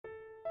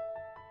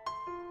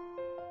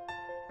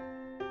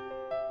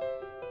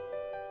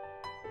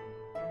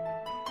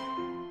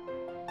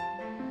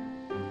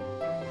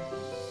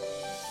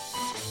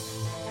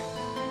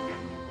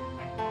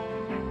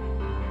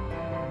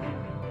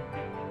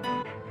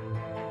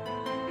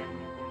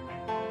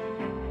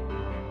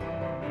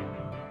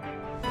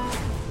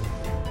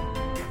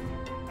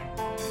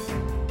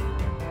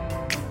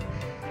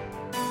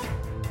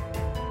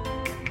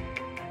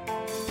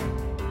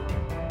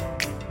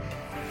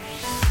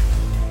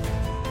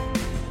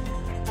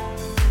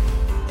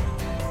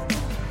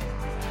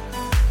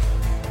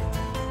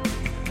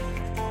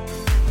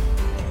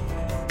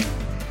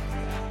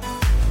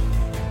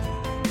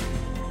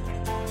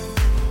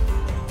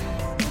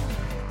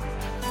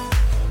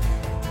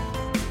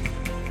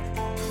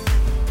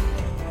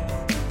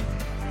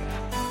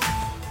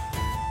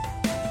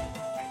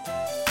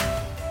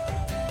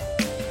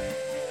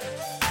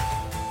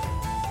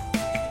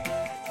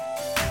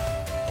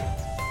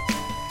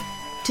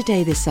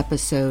Today, this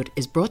episode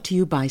is brought to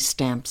you by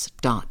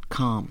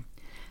Stamps.com.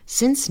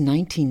 Since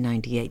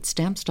 1998,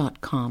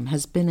 Stamps.com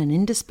has been an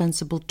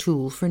indispensable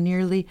tool for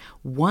nearly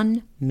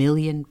 1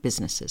 million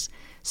businesses.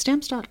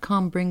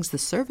 Stamps.com brings the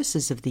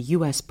services of the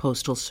U.S.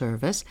 Postal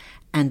Service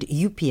and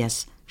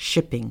UPS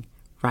shipping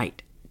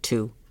right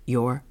to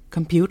your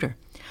computer.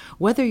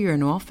 Whether you're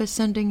an office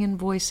sending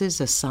invoices,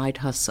 a side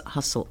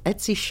hustle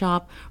Etsy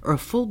shop, or a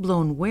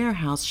full-blown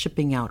warehouse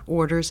shipping out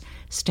orders,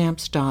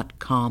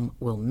 Stamps.com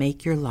will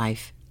make your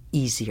life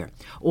easier.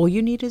 All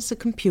you need is a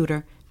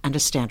computer and a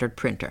standard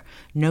printer.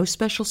 No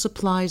special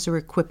supplies or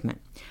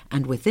equipment.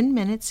 And within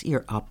minutes,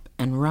 you're up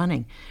and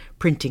running,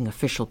 printing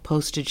official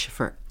postage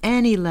for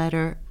any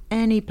letter,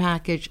 any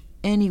package,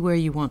 anywhere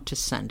you want to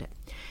send it.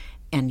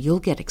 And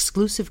you'll get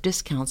exclusive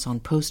discounts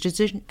on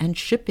postage and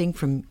shipping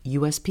from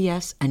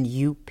USPS and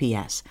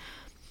UPS.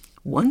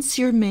 Once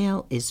your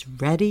mail is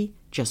ready,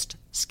 just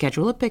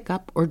schedule a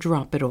pickup or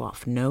drop it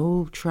off.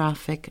 No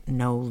traffic,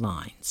 no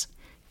lines.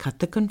 Cut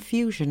the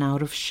confusion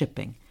out of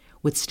shipping.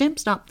 With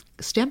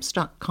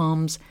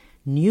Stamps.com's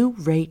new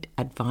Rate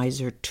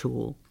Advisor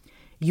tool,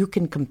 you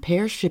can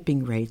compare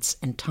shipping rates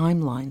and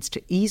timelines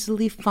to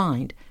easily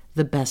find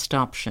the best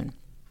option.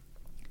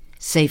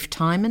 Save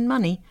time and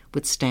money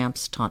with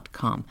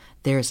Stamps.com.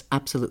 There's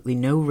absolutely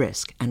no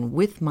risk. And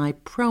with my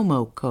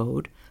promo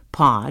code,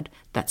 POD,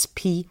 that's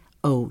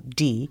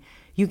P-O-D,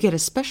 you get a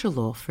special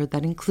offer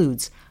that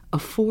includes a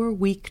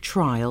 4-week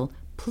trial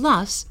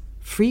plus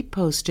free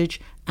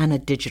postage and a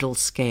digital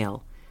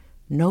scale.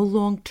 No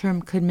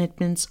long-term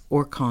commitments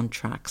or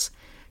contracts.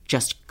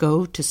 Just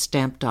go to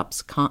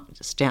Stamps.com,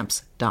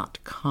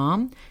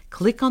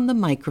 click on the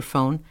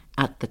microphone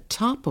at the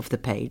top of the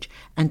page,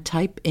 and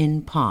type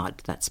in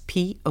POD. That's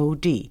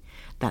P-O-D.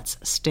 That's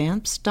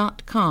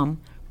Stamps.com,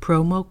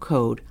 promo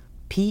code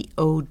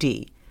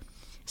P-O-D.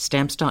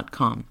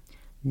 Stamps.com.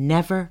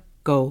 Never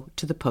go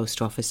to the post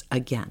office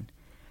again.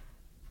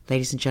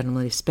 Ladies and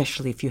gentlemen,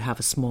 especially if you have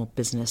a small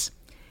business,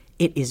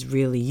 it is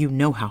really, you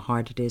know how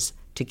hard it is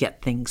to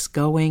get things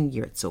going.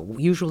 It's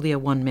usually a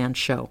one-man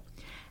show.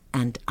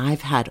 And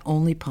I've had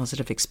only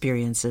positive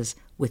experiences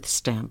with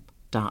Stamps.com.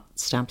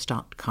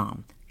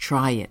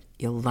 Try it.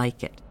 You'll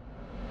like it.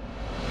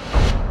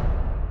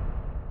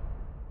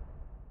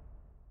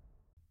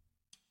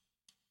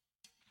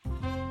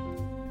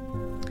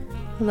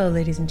 Hello,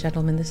 ladies and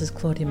gentlemen. This is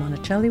Claudia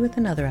Monticelli with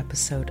another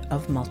episode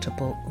of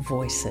Multiple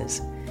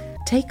Voices.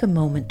 Take a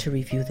moment to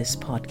review this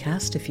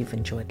podcast if you've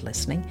enjoyed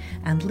listening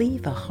and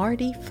leave a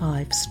hearty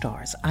 5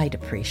 stars. I'd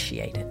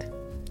appreciate it.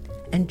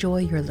 Enjoy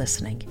your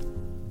listening.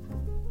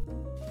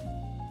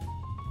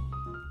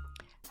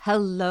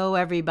 Hello,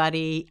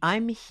 everybody.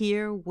 I'm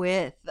here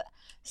with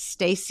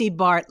Staci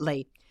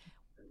Bartley.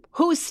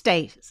 Who's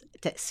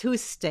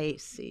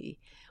Staci?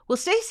 Well,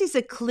 Staci's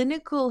a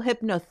clinical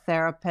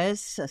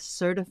hypnotherapist, a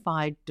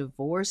certified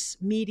divorce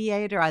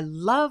mediator. I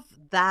love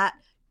that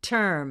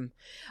term.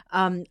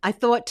 I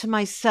thought to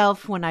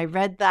myself when I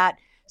read that,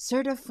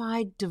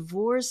 certified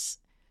divorce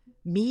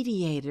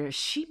mediator,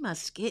 she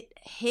must get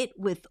hit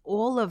with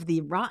all of the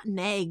rotten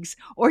eggs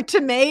or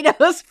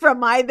tomatoes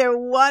from either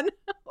one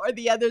or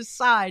the other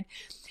side.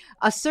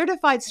 A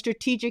certified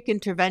strategic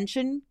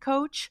intervention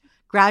coach,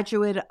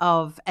 graduate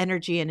of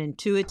energy and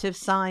intuitive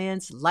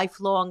science,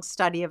 lifelong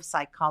study of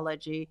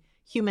psychology,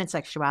 human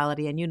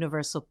sexuality, and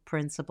universal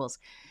principles.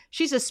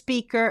 She's a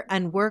speaker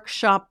and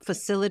workshop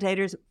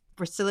facilitator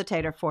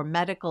for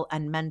medical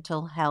and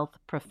mental health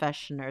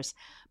professionals,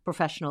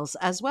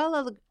 as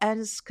well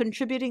as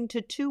contributing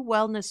to 2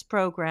 wellness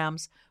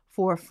programs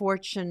for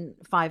Fortune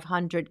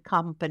 500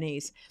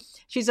 companies.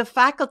 She's a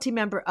faculty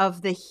member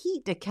of the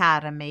Heat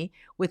Academy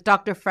with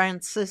Dr.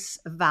 Francis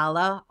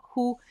Valla,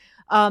 who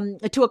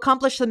to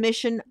accomplish the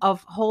mission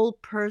of whole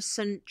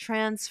person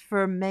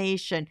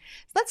transformation.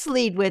 Let's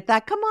lead with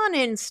that. Come on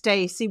in,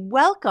 Staci.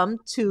 Welcome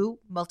to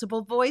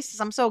Multiple Voices.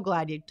 I'm so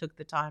glad you took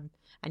the time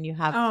and you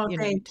have.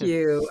 Thank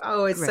you.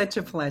 Oh, it's such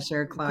a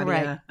pleasure,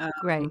 Claudia.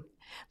 Great.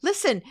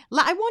 Listen,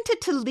 I wanted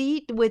to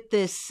lead with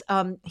this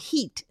the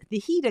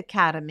Heat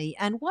Academy.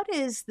 And what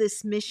is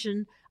this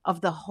mission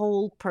of the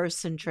whole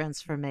person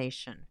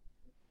transformation?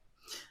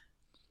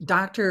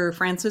 Dr.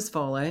 Francis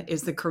Valla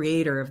is the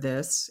creator of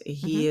this.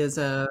 He is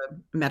a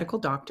medical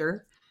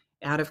doctor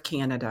out of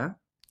Canada.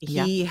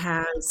 He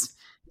has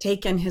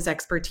taken his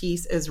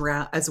expertise as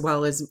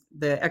well as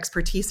the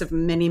expertise of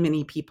many,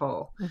 many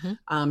people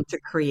to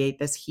create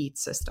this heat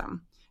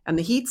system. And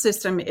the heat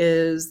system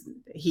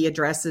he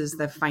addresses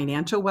the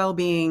financial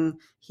well-being.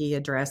 He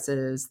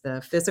addresses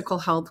the physical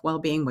health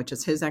well-being, which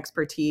is his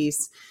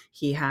expertise.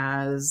 He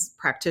has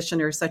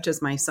practitioners such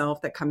as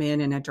myself that come in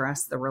and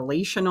address the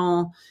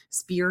relational,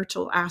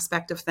 spiritual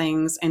aspect of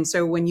things. And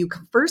so when you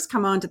first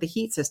come onto the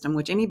heat system,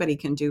 which anybody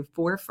can do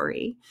for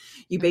free,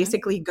 you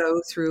basically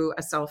go through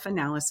a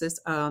self-analysis,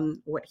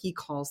 what he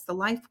calls the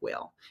life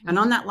wheel. And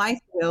on that life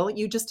wheel,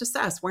 you just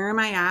assess, where am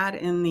I at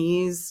in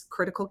these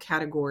critical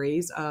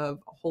categories of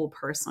whole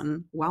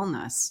person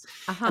wellness?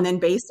 And then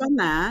based on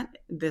that,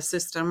 the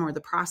system or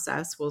the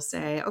process will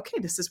say, okay,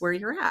 this is where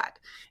you're at.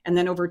 And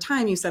then over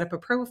time, you set up a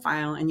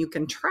profile and you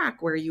can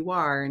track where you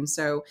are. And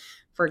so,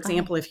 for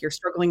example, if you're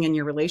struggling in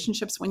your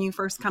relationships when you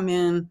first come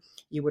in,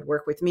 you would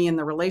work with me in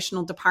the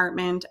relational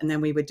department, and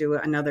then we would do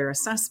another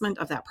assessment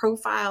of that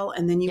profile.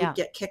 And then you would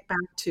get kicked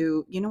back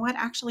to, you know what,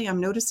 actually, I'm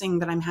noticing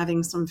that I'm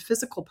having some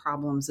physical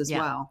problems as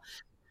well.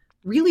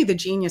 Really, the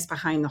genius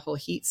behind the whole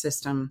heat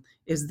system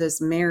is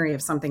this marry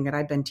of something that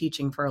I've been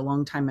teaching for a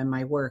long time in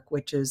my work,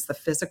 which is the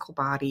physical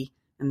body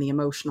and the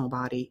emotional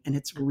body, and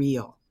it's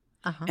real.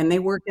 And they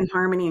work in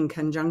harmony and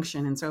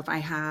conjunction. And so if I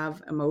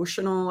have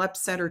emotional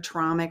upset or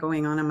trauma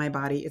going on in my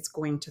body, it's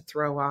going to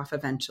throw off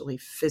eventually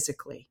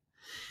physically.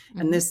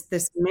 And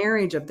this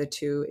marriage of the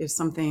two is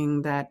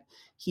something that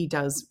he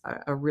does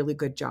a really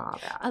good job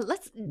at.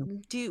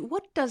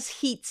 What does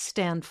HEAT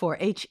stand for?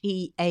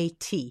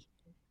 HEAT.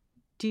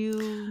 Do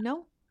you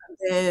know?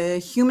 The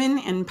Human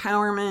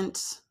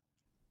Empowerment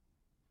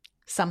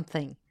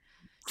something.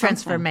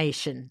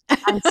 Transformation.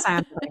 I'm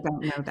sad that I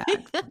don't know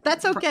that.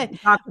 That's okay.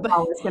 Dr.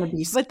 Paul is going to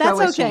be so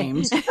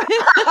ashamed.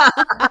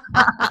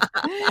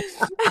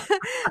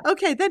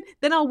 Okay,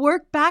 then I'll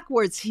work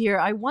backwards here.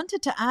 I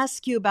wanted to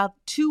ask you about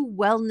 2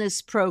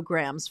 wellness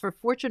programs for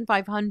Fortune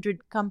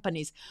 500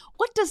 companies.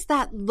 What does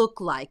that look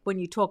like when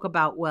you talk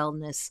about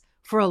wellness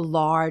for a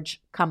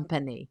large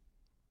company?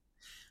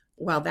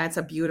 Well, that's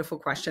a beautiful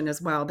question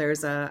as well.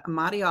 There's a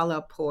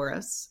Mariala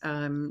Porras.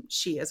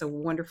 She is a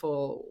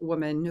wonderful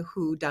woman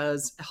who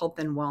does health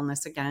and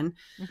wellness again.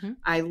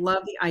 I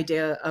love the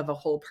idea of a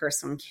whole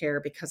person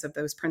care because of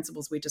those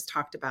principles we just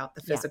talked about,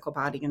 the physical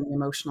body and the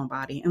emotional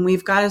body. And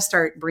we've got to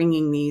start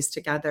bringing these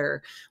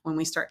together when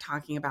we start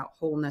talking about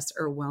wholeness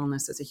or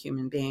wellness as a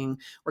human being,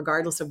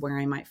 regardless of where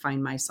I might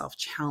find myself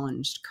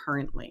challenged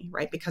currently,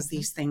 right? Because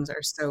these things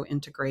are so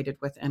integrated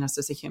within us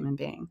as a human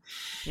being.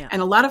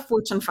 And a lot of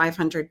Fortune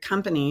 500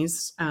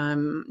 companies,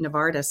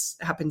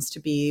 Novartis happens to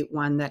be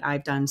one that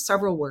I've done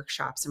several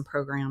workshops and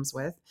programs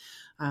with,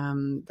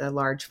 the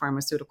large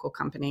pharmaceutical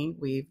company.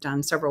 We've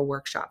done several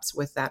workshops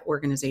with that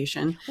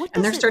organization.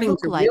 And they're starting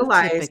to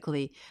realize,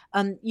 typically,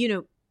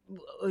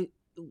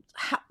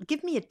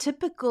 give me a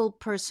typical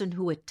person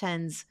who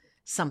attends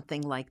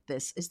something like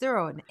this. Is there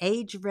an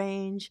age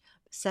range,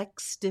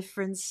 sex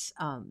difference,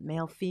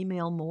 male,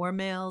 female, more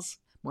males,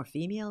 more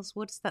females?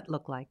 What does that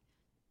look like?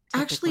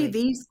 Typically.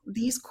 Actually,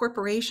 these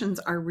corporations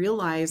are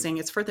realizing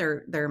it's for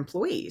their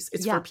employees.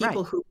 It's for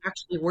people who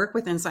actually work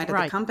with inside of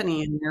the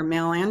company, and they're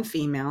male and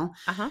female.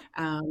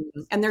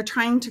 And they're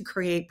trying to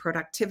create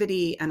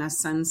productivity and a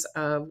sense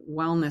of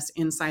wellness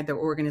inside their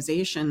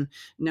organization,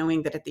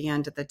 knowing that at the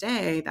end of the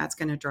day, that's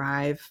going to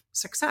drive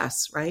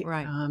success, right?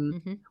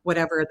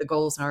 Whatever the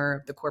goals are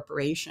of the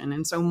corporation.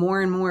 And so more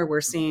and more,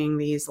 we're seeing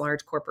these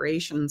large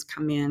corporations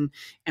come in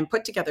and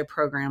put together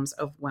programs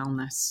of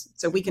wellness.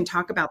 So we can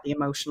talk about the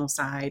emotional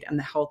side and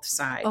the health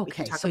side.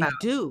 Okay,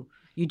 so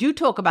you do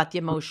talk about the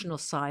emotional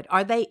side.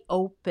 Are they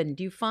open?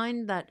 Do you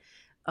find that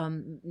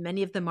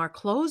many of them are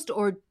closed,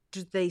 or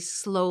do they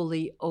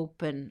slowly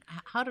open?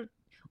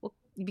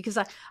 Because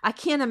I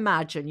can't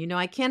imagine,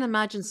 I can't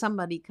imagine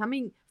somebody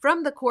coming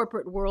from the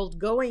corporate world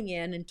going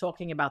in and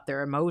talking about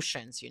their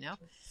emotions,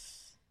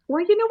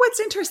 Well, what's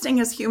interesting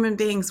as human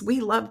beings,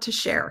 we love to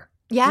share.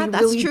 Yeah,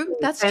 that's true.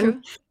 That's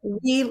true.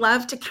 We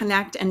love to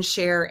connect and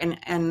share.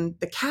 And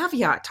the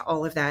caveat to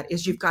all of that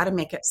is you've got to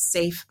make it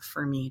safe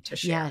for me to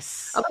share.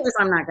 Yes. Otherwise,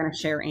 I'm not going to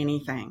share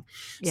anything.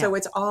 Yeah. So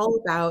it's all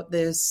about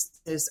this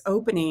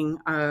opening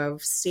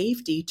of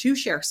safety to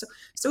share.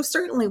 So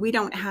certainly we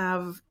don't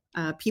have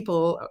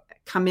people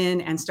come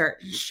in and start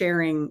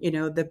sharing,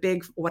 the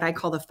big, what I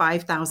call the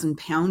 5,000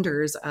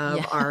 pounders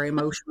of our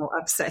emotional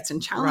upsets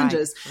and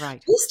challenges.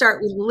 Right. We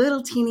start with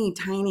little teeny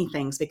tiny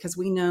things because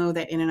we know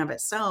that in and of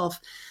itself,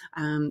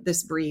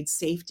 this breeds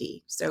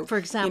safety. So for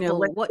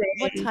example, what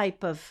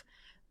type of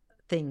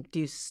thing do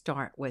you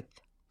start with?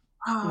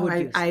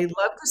 I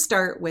love to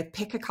start with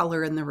pick a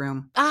color in the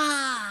room.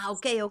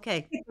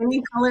 Okay. Pick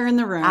any color in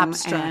the room.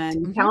 Abstract.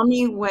 And tell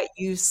me what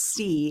you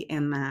see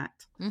in that.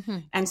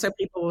 And so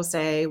people will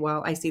say,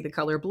 well, I see the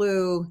color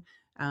blue.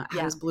 How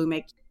does blue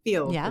make you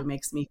feel? Blue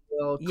makes me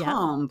feel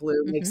calm.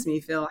 Blue makes me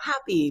feel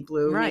happy.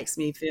 Blue makes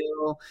me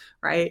feel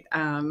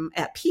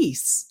at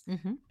peace.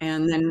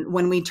 And then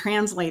when we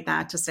translate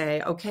that to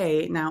say,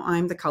 okay, now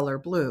I'm the color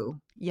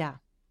blue. Yeah.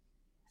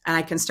 And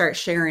I can start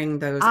sharing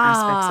those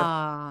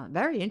aspects.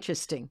 Very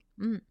interesting.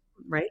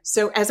 Right.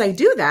 So as I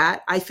do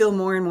that, I feel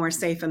more and more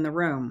safe in the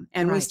room.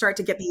 And we start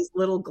to get these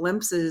little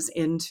glimpses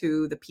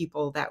into the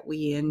people that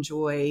we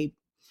enjoy.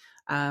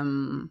 Let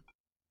me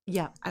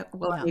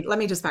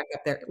just back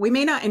up there. We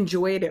may not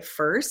enjoy it at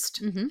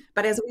first,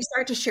 but as we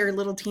start to share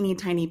little teeny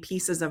tiny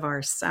pieces of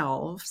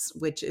ourselves,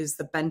 which is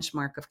the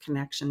benchmark of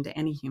connection to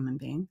any human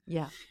being.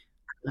 Yeah.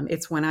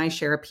 It's when I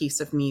share a piece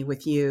of me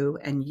with you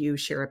and you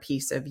share a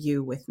piece of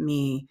you with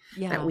me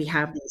that we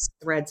have these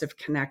threads of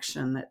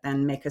connection that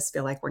then make us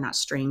feel like we're not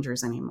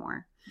strangers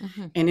anymore.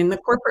 And in the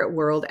corporate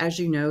world, as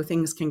you know,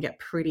 things can get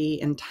pretty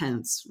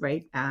intense,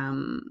 right?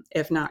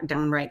 If not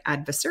downright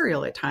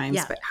adversarial at times.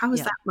 Yeah. But how is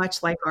Yeah. that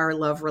much like our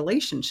love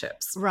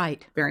relationships?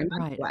 Right. Very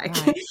much Right. like.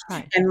 Right.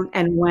 Right.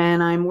 And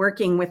when I'm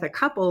working with a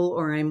couple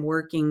or I'm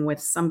working with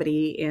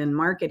somebody in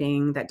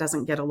marketing that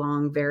doesn't get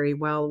along very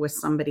well with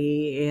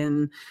somebody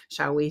in,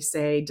 shall we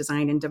say,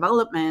 design and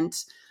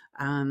development,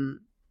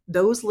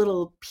 those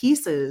little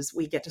pieces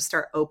we get to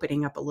start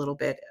opening up a little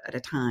bit at a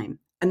time.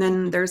 And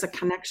then there's a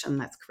connection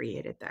that's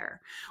created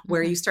there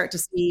where you start to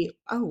see,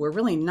 oh, we're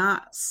really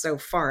not so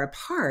far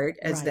apart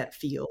as Right. that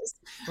feels.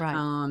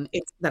 Right.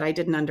 It's that I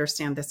didn't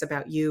understand this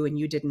about you and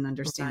you didn't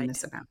understand Right.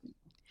 this about me.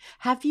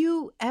 Have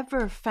you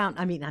ever found,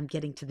 I mean, I'm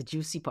getting to the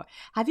juicy part.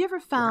 Have you ever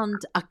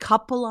found a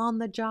couple on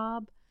the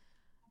job,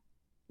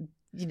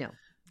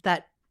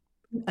 that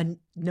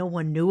no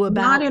one knew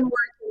about?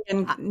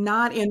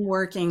 Not in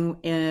working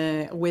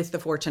with the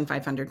Fortune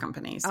 500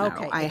 companies. No,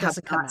 Okay, I it have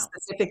doesn't come not out.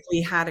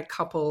 specifically had a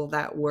couple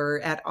that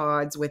were at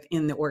odds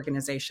within the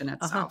organization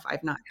itself.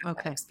 I've not had that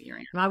Okay.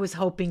 experience. I was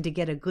hoping to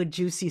get a good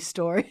juicy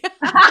story.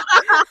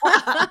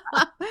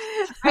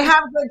 I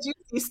have good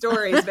juicy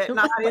stories,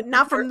 but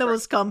not from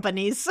those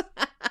companies.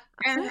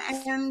 And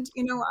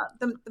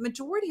the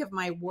majority of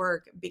my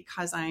work,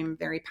 because I'm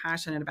very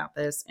passionate about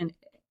this, and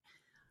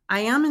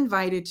I am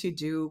invited to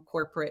do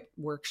corporate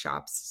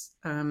workshops.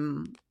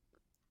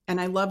 And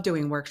I love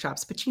doing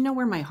workshops, but you know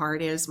where my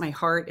heart is? My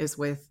heart is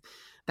with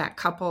that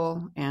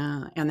couple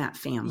and that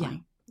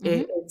family.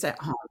 Yeah. It's at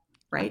home,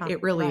 right?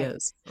 It really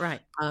is.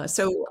 Right.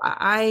 So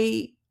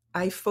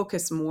I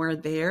focus more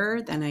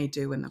there than I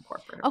do in the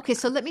corporate. Okay,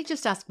 so let me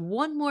just ask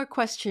one more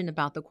question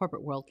about the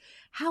corporate world.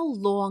 How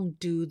long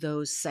do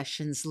those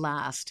sessions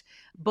last,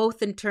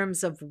 both in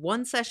terms of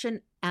one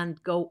session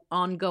and go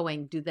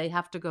ongoing? Do they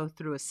have to go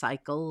through a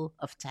cycle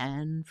of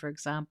 10, for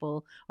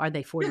example? Are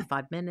they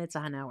 45 minutes,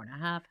 an hour and a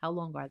half? How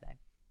long are they?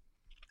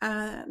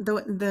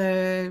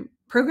 The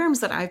programs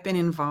that I've been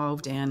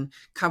involved in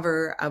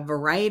cover a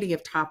variety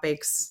of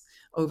topics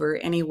over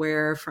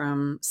anywhere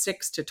from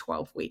 6 to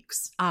 12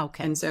 weeks.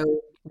 Okay. And so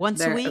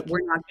once a week?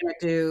 We're not going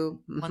to do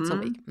once a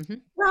week.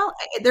 Well,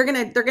 they're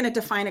going to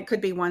define it.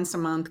 Could be once a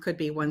month, could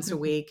be once a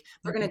week.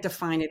 They're going to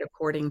define it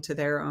according to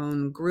their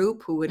own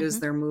group, who it is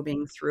they're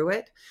moving through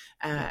it,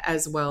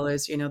 as well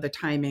as, the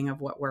timing of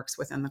what works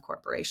within the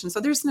corporation. So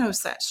there's no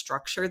set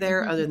structure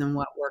there other than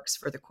what works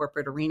for the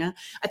corporate arena.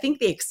 I think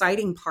the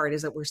exciting part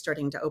is that we're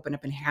starting to open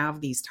up and have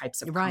these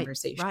types of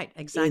conversations. Right,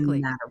 exactly.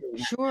 In that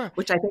arena, sure.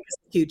 Which I think is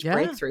a huge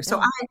breakthrough. So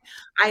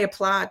I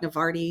applaud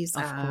Novartis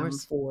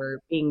for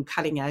being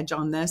cutting edge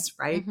on this,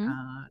 right?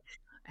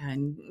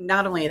 And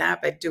not only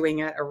that, but doing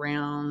it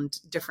around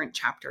different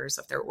chapters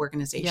of their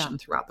organization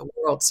throughout the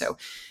world. So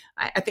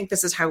I think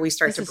this is how we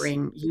start to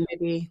bring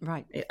unity.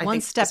 Right. I One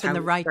think step in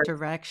the right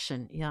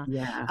direction. Yeah.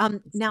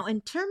 Now,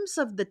 in terms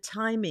of the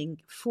timing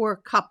for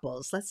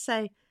couples, let's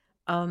say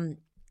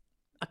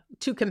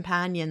two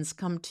companions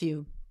come to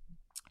you.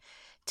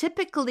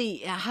 Typically,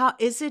 how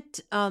is it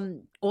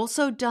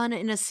also done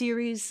in a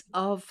series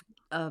of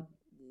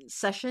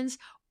sessions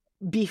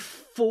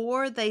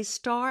before they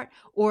start,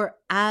 or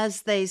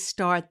as they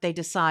start, they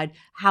decide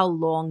how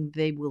long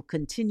they will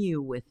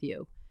continue with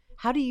you?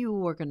 How do you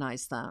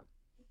organize that?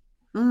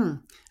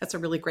 That's a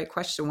really great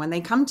question. When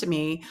they come to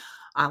me,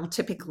 I'll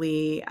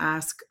typically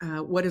ask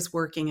what is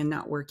working and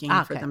not working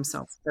for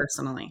themselves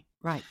personally.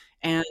 Right.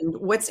 And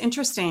what's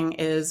interesting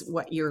is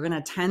what you're going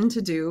to tend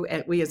to do.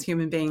 We as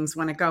human beings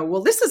want to go,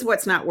 well, this is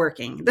what's not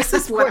working. This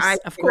is what I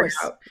figured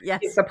out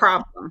is the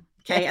problem.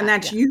 Okay. And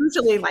that's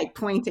usually like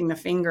pointing the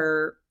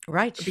finger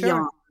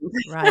beyond.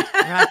 Right.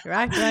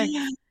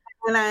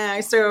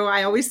 And so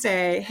I always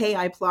say, hey,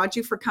 I applaud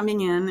you for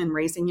coming in and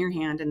raising your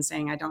hand and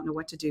saying, I don't know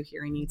what to do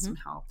here. I need some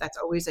help. That's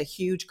always a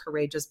huge,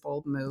 courageous,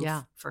 bold move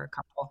for a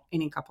couple,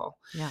 any couple.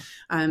 Yeah.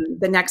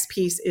 The next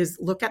piece is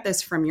look at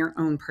this from your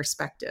own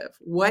perspective.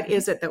 What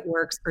is it that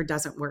works or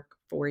doesn't work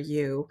for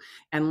you?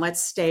 And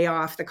let's stay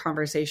off the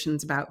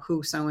conversations about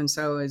who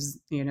so-and-so is,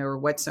 or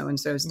what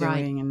so-and-so is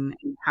doing and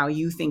how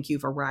you think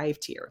you've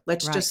arrived here.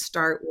 Let's just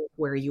start with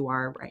where you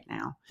are right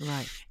now.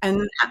 Right.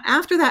 And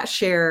after that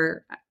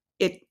share,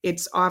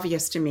 it's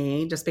obvious to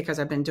me, just because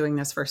I've been doing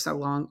this for so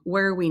long,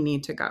 where we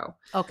need to go.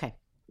 Okay.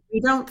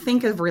 We don't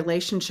think of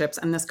relationships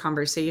and this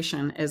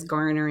conversation as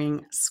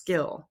garnering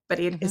skill, but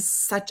it is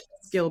such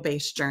a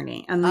skill-based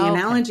journey. And the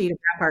analogy to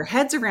wrap our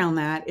heads around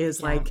that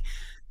is like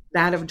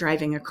that of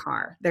driving a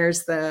car.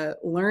 There's the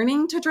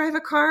learning to drive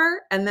a car,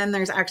 and then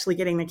there's actually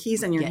getting the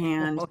keys in your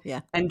hand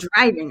and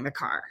driving the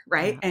car,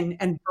 right?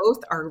 And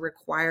both are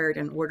required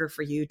in order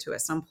for you to,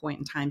 at some point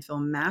in time, feel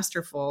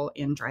masterful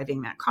in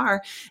driving that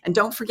car. And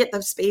don't forget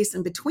the space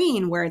in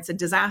between where it's a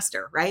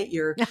disaster, right?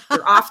 You're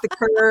off the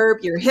curb,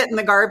 you're hitting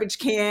the garbage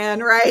can,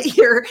 right?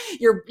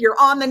 You're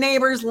on the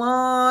neighbor's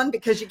lawn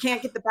because you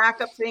can't get the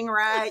backup thing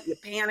right. You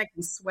panic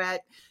and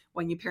sweat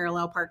when you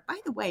parallel park. By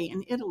the way,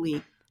 in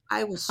Italy,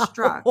 I was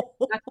struck,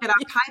 not to get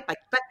off topic,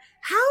 but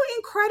how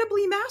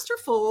incredibly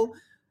masterful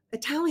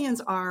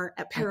Italians are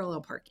at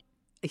parallel parking.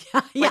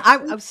 Yeah, yeah.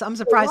 Like I'm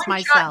surprised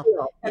one shot myself.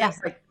 deal. And Yeah.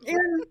 it's like,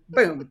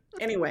 boom.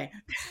 Anyway.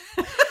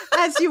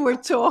 As you were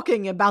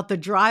talking about the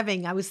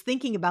driving, I was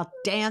thinking about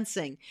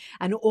dancing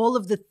and all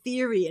of the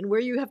theory and where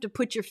you have to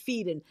put your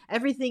feet and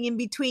everything in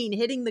between,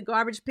 hitting the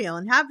garbage pail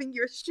and having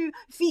your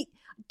feet.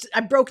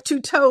 I broke 2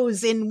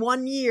 toes in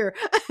 1 year,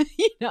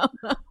 you know.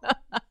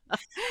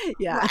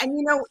 Yeah.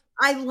 And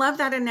I love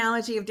that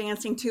analogy of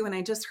dancing too. And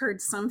I just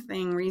heard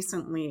something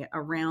recently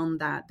around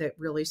that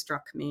really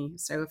struck me.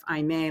 So if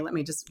I may, let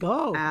me just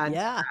add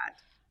yeah. to that.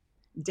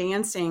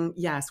 Dancing,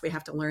 yes, we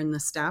have to learn the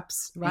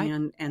steps, Right.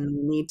 and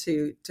we need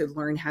to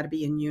learn how to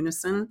be in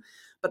unison.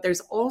 But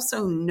there's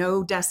also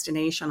no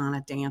destination on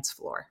a dance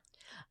floor.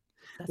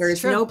 There That's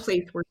is true. no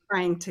place we're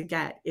trying to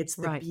get. It's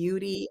the Right.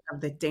 beauty of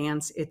the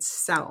dance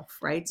itself,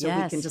 right? So we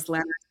can Yes. just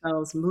let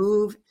ourselves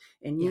move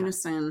in Yeah.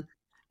 unison.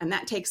 And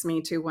that takes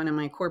me to one of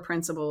my core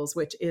principles,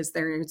 which is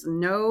there is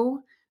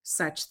no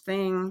such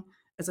thing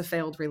as a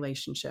failed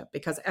relationship,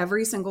 because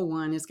every single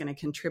one is going to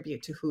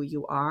contribute to who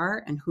you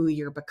are and who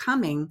you're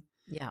becoming.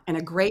 Yeah. And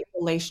a great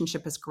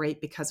relationship is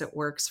great because it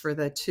works for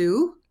the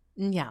two,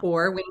 Yeah.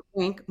 or wink,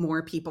 wink,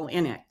 more people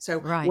in it. So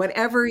Right.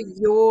 whatever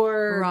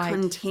your Right.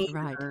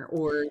 container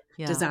or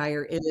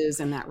desire is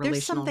in that relational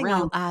There's something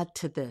realm. I'll add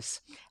to this.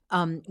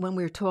 When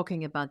we're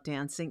talking about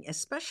dancing,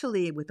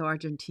 especially with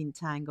Argentine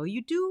tango,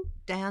 you do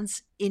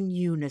dance in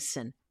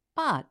unison,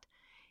 but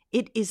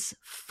it is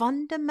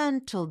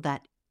fundamental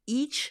that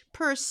each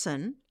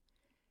person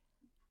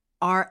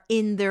are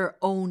in their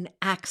own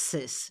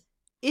axis.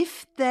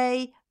 If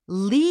they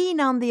lean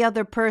on the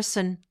other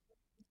person,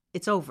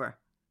 it's over.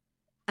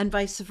 And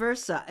vice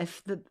versa.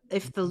 If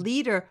the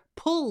leader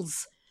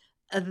pulls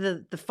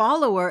the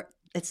follower,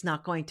 it's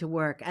not going to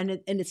work.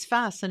 And it's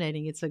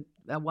fascinating. It's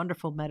a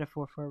wonderful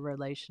metaphor for a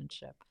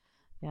relationship.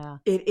 Yeah.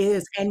 It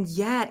is. And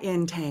yet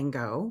in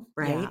tango,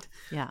 right?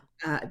 Yeah.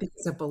 This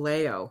is a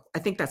boleo. I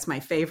think that's my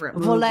favorite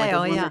move.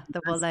 Voleo,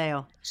 the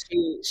voleo.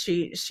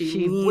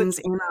 She leans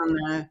in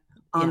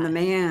on the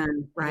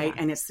man, right?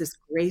 Yeah. And it's this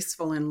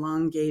graceful,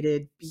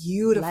 elongated,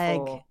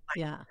 beautiful leg.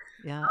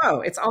 Yeah.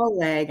 Oh, it's all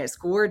leg. It's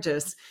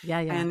gorgeous. Yeah.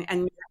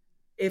 And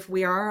if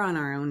we are on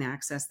our own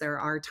axis, there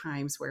are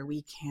times where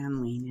we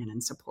can lean in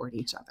and support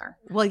each other.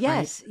 Well,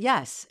 yes, right?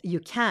 yes,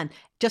 you can.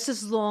 Just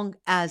as long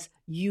as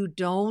you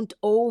don't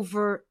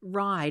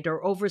override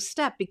or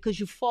overstep, because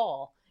you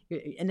fall.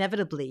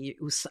 Inevitably,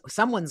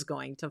 someone's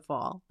going to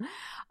fall.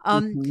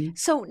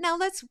 So now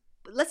let's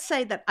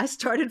say that I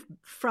started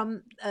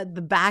from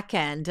the back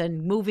end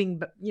and moving,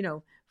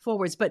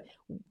 forwards. But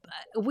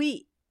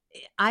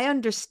I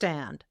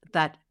understand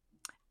that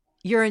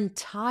your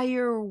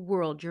entire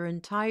world, your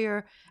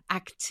entire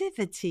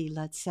activity,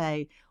 let's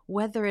say,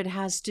 whether it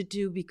has to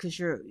do because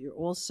you're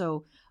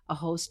also a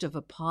host of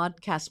a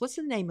podcast. What's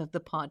the name of the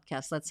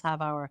podcast? Let's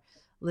have our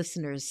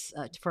listeners,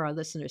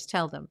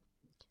 tell them.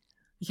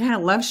 Yeah,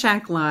 Love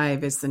Shack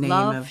Live is the name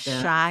of Love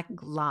Shack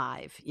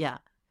Live. Yeah.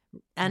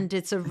 And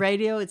it's a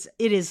radio, it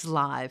is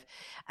live.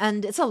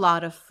 And it's a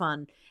lot of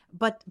fun.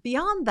 But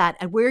beyond that,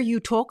 and where you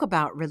talk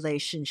about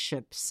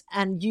relationships,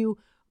 and you,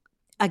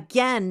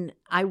 again,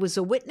 I was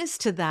a witness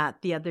to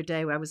that the other day.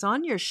 I was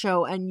on your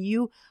show, and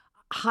you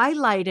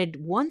highlighted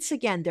once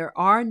again, there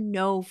are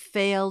no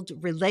failed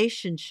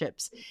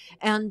relationships.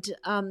 And,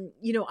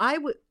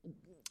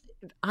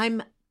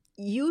 I'm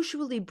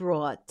usually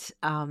brought,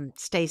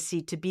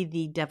 Staci, to be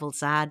the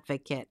devil's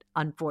advocate.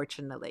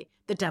 Unfortunately,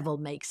 the devil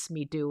makes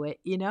me do it,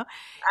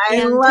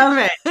 I love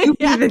it. You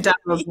be the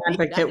devil's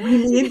advocate. We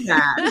need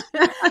that.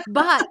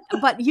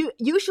 but you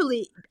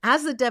usually,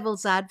 as the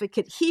devil's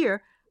advocate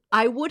here,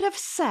 I would have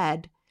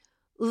said,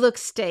 look,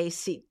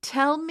 Staci,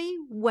 tell me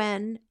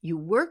when you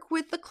work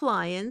with the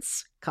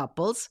clients,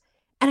 couples,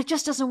 and it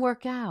just doesn't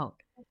work out.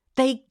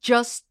 They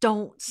just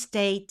don't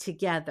stay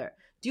together.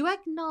 Do you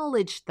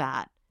acknowledge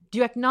that? Do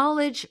you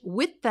acknowledge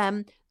with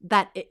them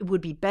that it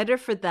would be better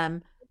for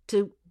them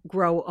to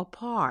grow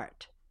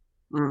apart?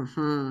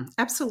 Mm-hmm.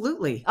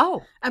 Absolutely.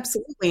 Oh,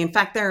 absolutely. In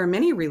fact, there are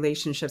many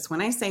relationships.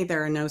 When I say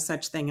there are no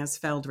such thing as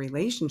failed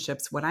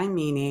relationships, what I'm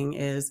meaning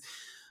is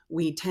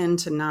we tend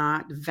to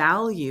not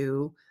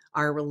value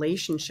our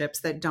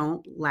relationships that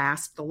don't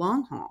last the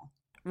long haul.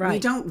 Right. We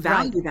don't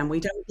value them. We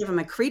don't give them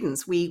a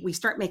credence. We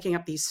start making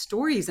up these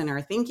stories in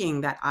our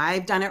thinking that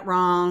I've done it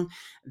wrong,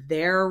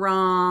 they're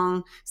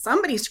wrong,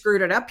 somebody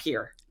screwed it up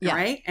here,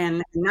 right?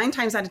 And 9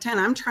 times out of 10,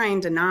 I'm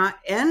trying to not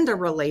end a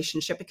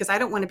relationship because I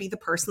don't want to be the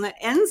person that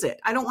ends it.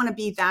 I don't want to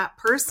be that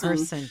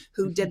person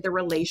who did the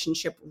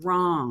relationship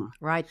wrong.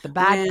 Right, the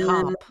bad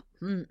cop.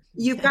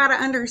 You've got to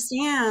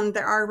understand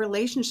there are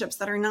relationships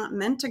that are not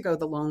meant to go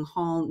the long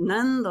haul.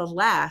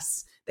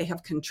 Nonetheless, they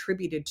have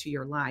contributed to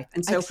your life.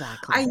 And so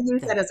I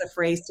use that as a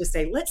phrase to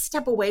say, let's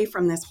step away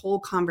from this whole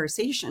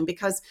conversation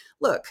because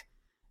look,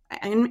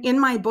 in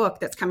my book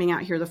that's coming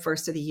out here the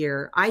first of the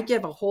year, I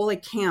give a whole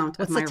account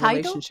of my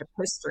relationship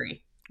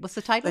history. What's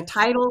the title? The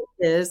title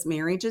is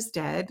Marriage is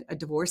Dead, A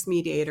Divorce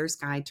Mediator's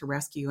Guide to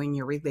Rescuing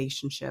Your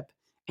Relationship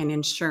and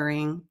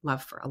Ensuring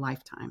Love for a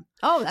Lifetime.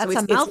 Oh, that's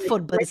a mouthful,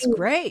 but it's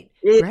great.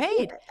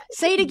 Great.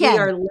 Say it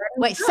again.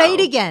 Wait, say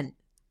it again.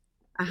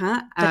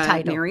 The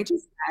title. Marriage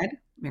is Dead.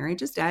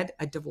 Marriage is Dead,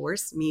 a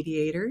divorce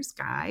mediator's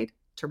guide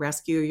to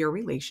rescue your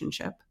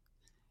relationship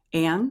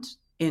and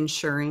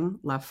ensuring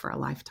love for a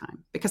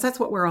lifetime, because that's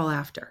what we're all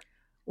after.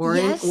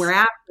 We're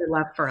after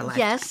love for a lifetime.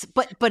 Yes,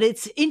 but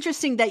it's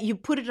interesting that you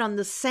put it on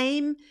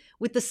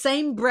with the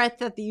same breath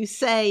that you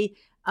say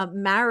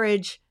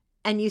marriage,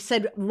 and you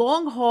said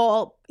long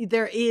haul.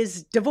 There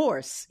is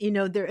divorce.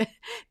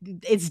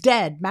 It's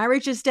dead.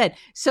 Marriage is dead.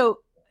 So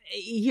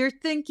you're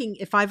thinking,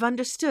 if I've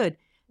understood,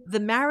 the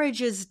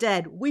marriage is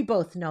dead. We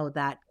both know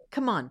that.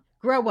 Come on,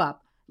 grow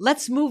up.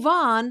 Let's move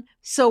on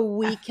so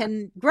we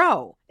can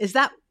grow. Is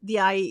that the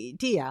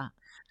idea?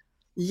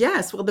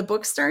 Yes. Well, the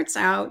book starts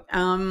out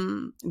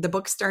in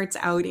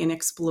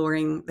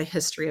exploring the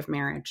history of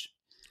marriage.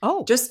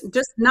 Oh, just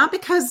not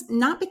because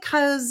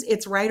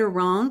it's right or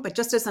wrong, but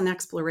just as an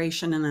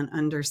exploration and an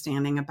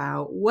understanding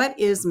about what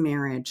is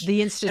marriage,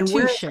 the institution, and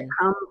where does it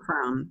come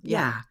from.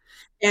 Yeah.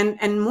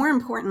 And more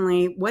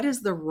importantly, what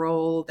is the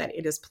role that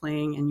it is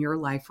playing in your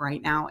life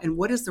right now? And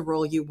what is the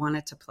role you want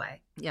it to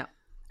play? Yeah.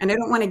 And I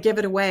don't want to give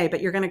it away,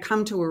 but you're going to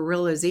come to a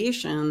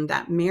realization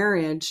that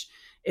marriage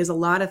is a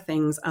lot of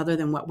things other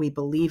than what we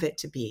believe it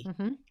to be,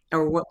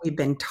 or what we've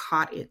been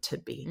taught it to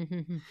be.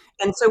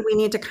 And so we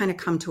need to kind of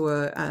come to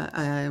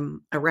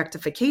a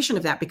rectification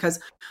of that, because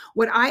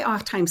what I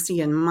oftentimes see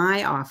in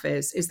my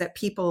office is that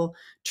people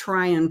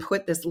try and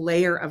put this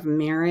layer of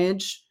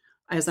marriage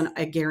as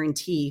a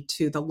guarantee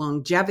to the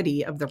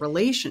longevity of the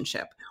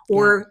relationship,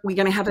 or we're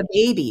going to have a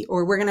baby,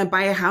 or we're going to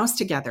buy a house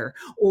together,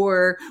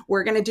 or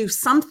we're going to do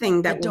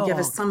something that will give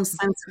us some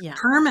sense of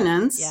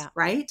permanence,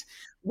 right?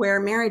 Where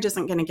marriage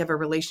isn't going to give a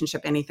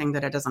relationship anything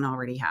that it doesn't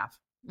already have.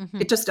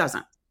 It just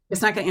doesn't.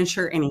 It's not going to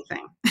ensure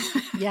anything.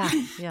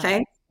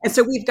 Okay. And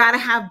so we've got to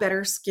have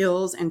better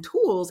skills and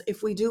tools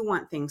if we do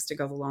want things to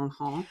go the long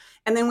haul.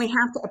 And then we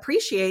have to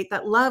appreciate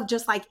that love,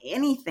 just like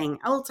anything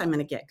else I'm going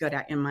to get good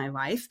at in my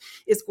life,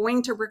 is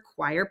going to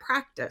require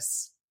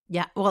practice.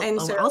 Yeah. Well,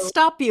 I'll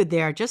stop you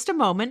there just a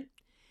moment.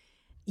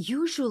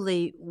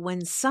 Usually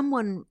when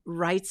someone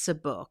writes a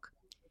book,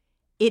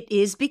 it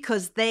is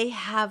because they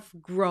have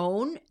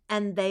grown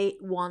and they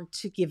want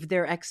to give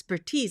their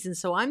expertise. And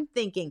so I'm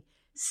thinking,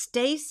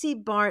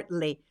 Staci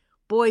Bartley,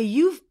 boy,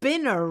 you've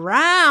been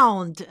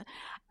around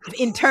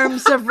in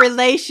terms of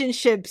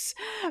relationships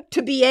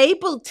to be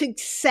able to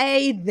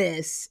say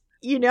this,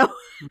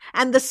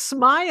 and the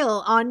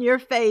smile on your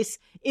face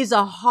is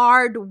a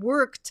hard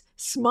worked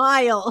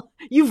smile.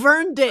 You've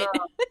earned it.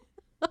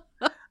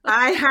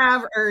 I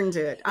have earned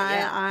it.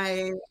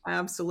 I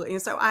absolutely.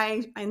 And so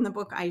in the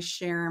book, I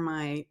share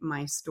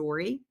my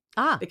story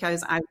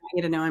because I want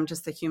you to know I'm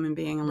just a human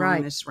being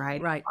along this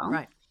ride. Right.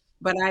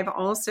 But I've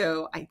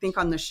also, I think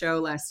on the show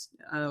last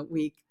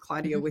week,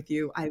 Claudia, with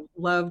you, I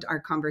loved our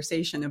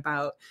conversation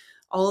about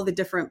all the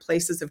different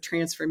places of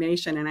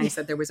transformation. And I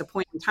said there was a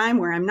point in time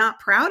where I'm not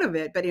proud of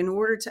it, but in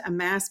order to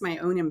amass my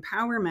own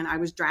empowerment, I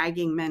was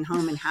dragging men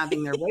home and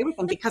having their way with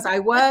them, because I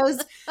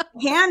was a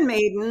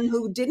handmaiden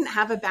who didn't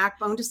have a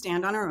backbone to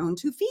stand on her own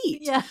 2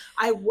 feet.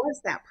 I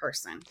was that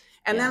person.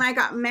 And then I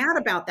got mad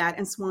about that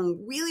and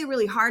swung really,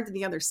 really hard to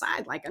the other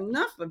side. Like,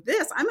 enough of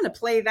this. I'm going to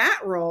play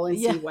that role and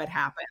see what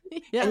happens.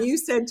 And you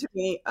said to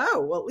me, oh,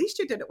 well, at least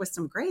you did it with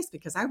some grace,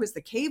 because I was the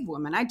cave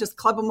woman. I'd just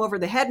club them over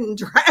the head and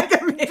drag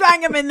them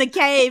in the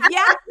cave.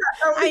 Yeah,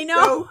 I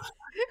know.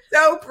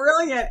 So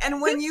brilliant.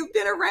 And when you've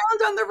been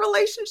around on the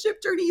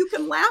relationship journey, you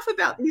can laugh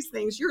about these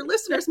things. Your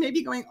listeners may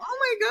be going,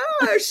 oh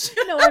my gosh.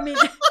 No, I mean,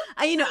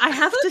 I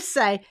have to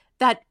say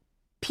that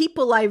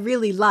people I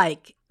really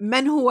like,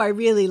 men who I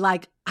really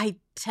like, I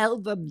tell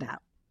them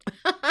that.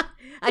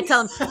 I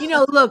tell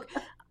them, look,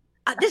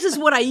 this is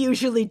what I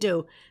usually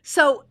do.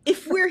 So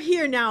if we're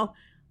here now,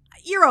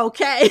 you're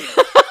okay.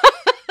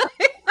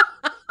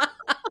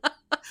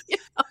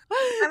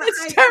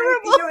 It's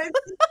terrible.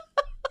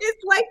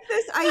 It's like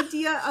this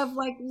idea of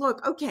like,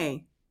 look,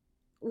 okay,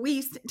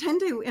 we tend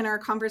to, in our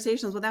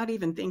conversations, without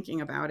even thinking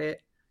about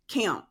it,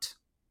 count.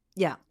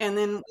 Yeah. And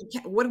then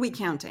what are we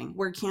counting?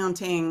 We're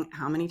counting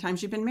how many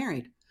times you've been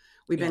married.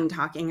 We've been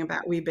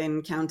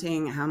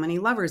counting how many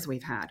lovers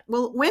we've had.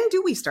 Well, when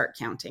do we start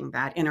counting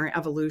that in our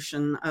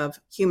evolution of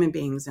human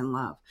beings in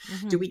love?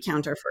 Do we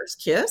count our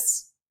first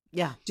kiss?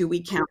 Yeah. Do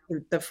we count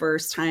the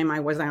first time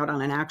I was out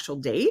on an actual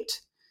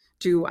date?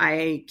 Do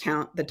I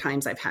count the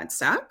times I've had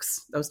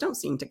sex? Those don't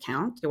seem to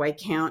count. Do I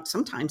count?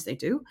 Sometimes they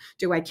do.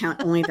 Do I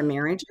count only the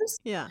marriages?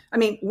 Yeah. I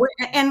mean,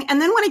 and then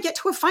when I get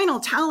to a final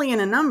tally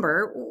and a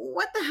number,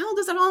 what the hell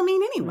does it all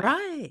mean anyway?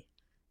 Right.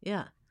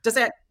 Yeah. Does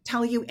that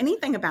tell you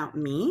anything about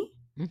me?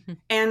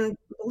 And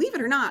believe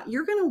it or not,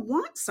 you're going to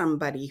want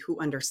somebody who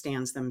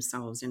understands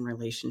themselves in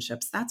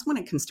relationships. That's when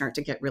it can start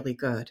to get really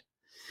good.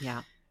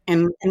 Yeah.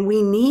 And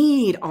we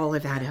need all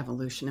of that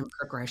evolution and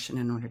progression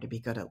in order to be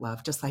good at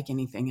love, just like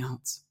anything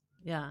else.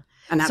 Yeah.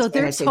 And that's so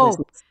there's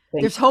hope.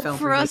 There's hope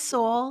for us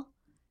all.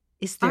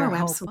 Is there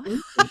hope? Absolutely.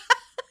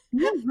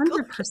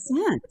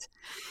 100%.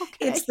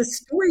 Okay. It's the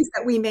stories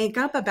that we make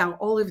up about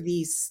all of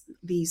these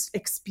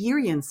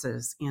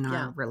experiences in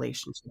Yeah. our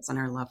relationships and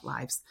our love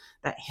lives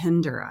that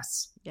hinder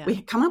us. Yeah.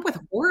 We come up with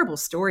horrible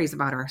stories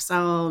about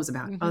ourselves,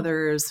 about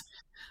others.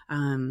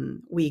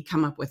 We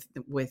come up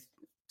with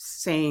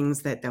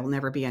sayings that there'll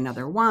never be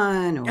another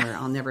one, or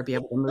I'll never be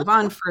able to move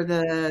on for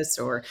this,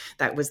 or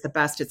that was the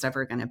best it's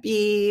ever going to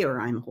be,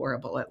 or I'm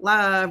horrible at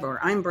love, or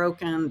I'm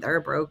broken, they're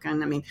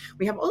broken. I mean,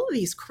 we have all of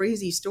these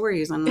crazy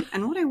stories. And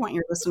what I want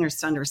your listeners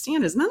to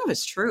understand is none of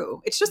it's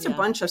true. It's just a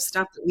bunch of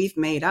stuff that we've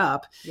made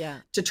up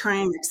to try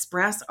and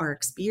express our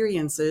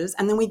experiences.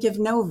 And then we give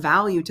no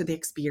value to the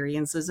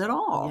experiences at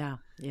all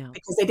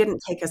because they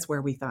didn't take us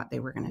where we thought they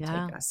were going to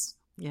take us.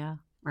 Yeah.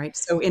 Right.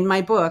 So in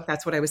my book,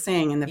 that's what I was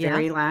saying in the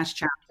very last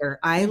chapter,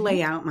 I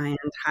lay out my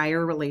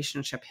entire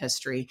relationship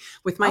history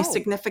with my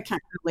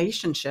significant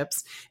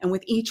relationships. And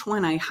with each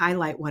one, I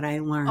highlight what I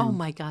learned. Oh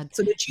my God.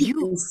 So that you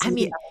can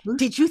see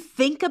did you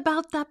think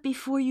about that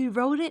before you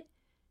wrote it?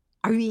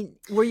 I mean,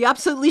 were you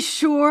absolutely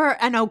sure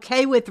and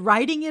okay with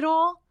writing it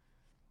all?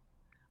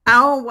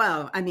 Oh,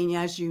 well, I mean,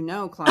 as you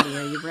know,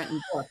 Claudia, you've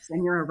written books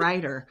and you're a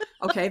writer.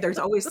 Okay. There's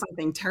always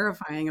something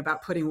terrifying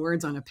about putting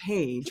words on a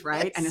page,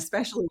 right? Yes. And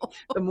especially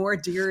the more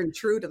dear and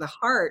true to the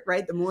heart,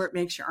 right? The more it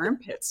makes your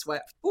armpits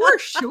sweat, for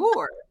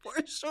sure.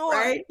 For sure.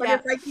 Right. But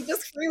it's like, you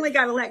just really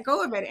got to let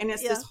go of it. And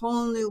it's this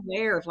whole new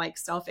layer of like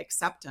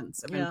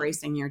self-acceptance of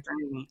embracing your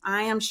journey.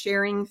 I am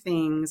sharing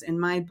things in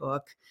my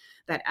book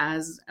that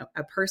as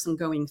a person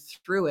going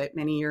through it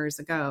many years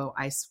ago,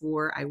 I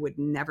swore I would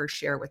never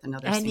share with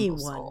another single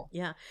soul.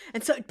 Yeah.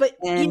 And so, but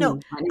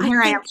and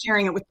here I am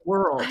sharing it with the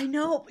world. I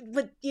know,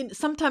 but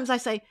sometimes I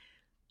say,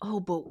 oh,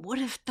 but what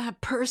if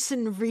that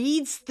person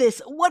reads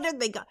this? What have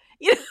they got?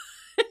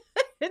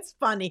 It's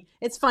funny.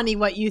 It's funny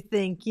what you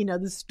think,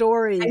 the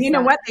stories. And you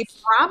know what? They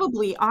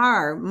probably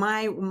are.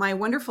 My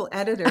wonderful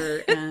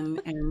editor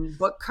and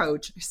book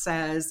coach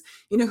says,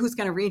 who's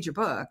going to read your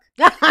book?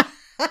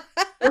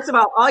 First of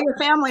all your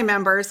family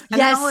members and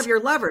all of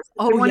your lovers.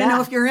 They want to know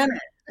if you're in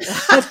it.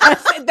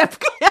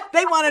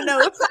 They want to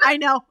know. I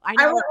know.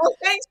 Well,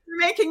 thanks for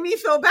making me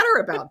feel better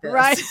about this.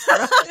 Right.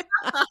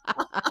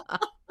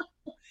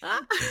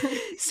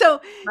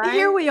 So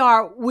here we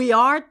are. We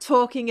are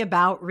talking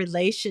about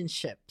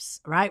relationships,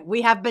 right?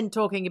 We have been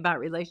talking about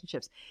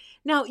relationships.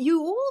 Now,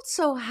 you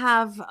also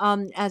have,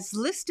 as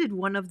listed,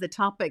 one of the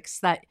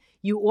topics that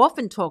you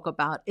often talk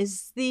about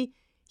is the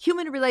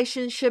human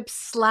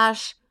relationships /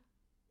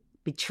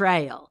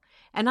 betrayal.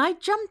 And I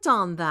jumped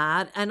on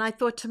that and I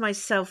thought to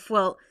myself,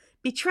 well,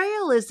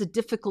 betrayal is a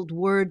difficult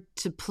word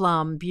to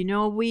plumb.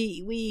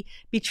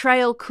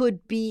 Betrayal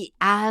could be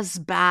as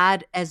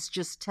bad as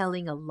just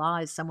telling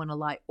someone a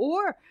lie,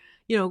 or,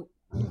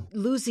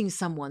 losing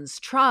someone's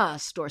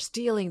trust or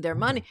stealing their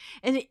money.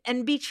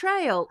 And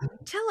betrayal,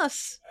 tell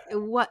us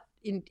what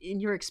in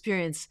your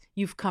experience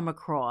you've come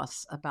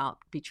across about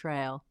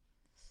betrayal.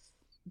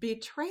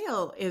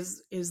 Betrayal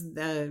is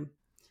the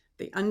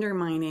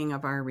undermining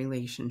of our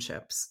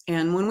relationships.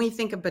 And when we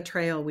think of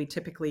betrayal, we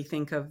typically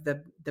think of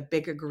the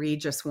big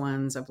egregious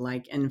ones of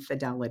like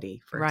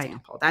infidelity, for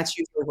example. That's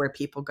usually where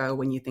people go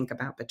when you think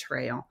about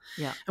betrayal.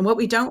 Yeah. And what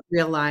we don't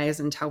realize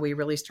until we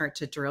really start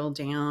to drill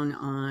down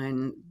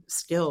on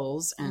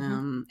skills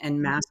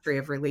and mastery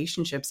of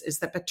relationships is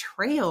that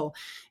betrayal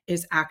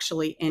is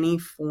actually any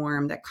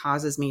form that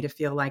causes me to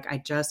feel like I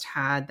just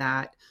had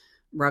that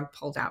rug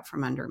pulled out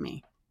from under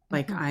me.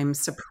 Like I'm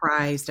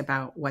surprised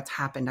about what's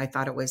happened. I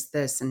thought it was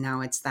this and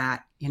now it's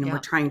that. We're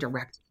trying to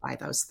rectify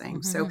those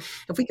things. So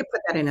if we could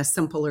put that in a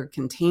simpler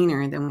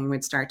container, then we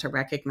would start to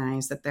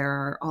recognize that there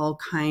are all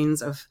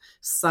kinds of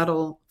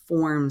subtle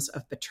forms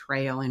of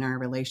betrayal in our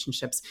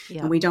relationships.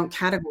 And we don't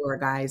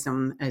categorize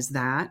them as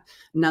that.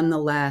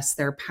 Nonetheless,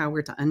 their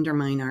power to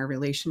undermine our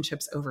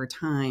relationships over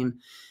time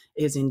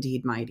is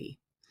indeed mighty.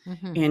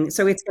 And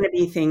so it's going to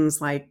be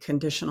things like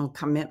conditional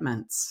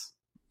commitments.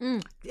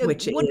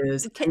 Which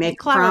is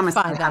make a promise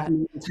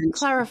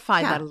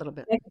clarify that a little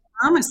bit. Make a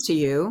promise to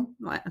you,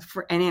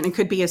 and it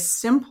could be as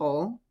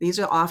simple. These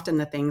are often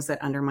the things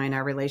that undermine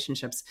our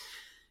relationships.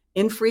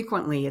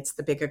 Infrequently, it's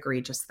the big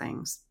egregious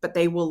things, but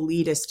they will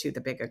lead us to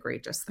the big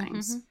egregious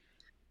things.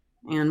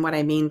 And what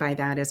I mean by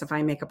that is if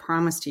I make a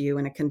promise to you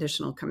in a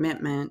conditional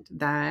commitment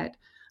that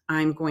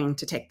I'm going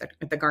to take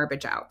the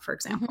garbage out, for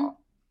example,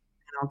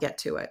 and I'll get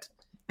to it.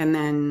 And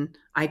then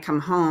I come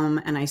home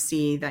and I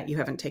see that you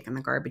haven't taken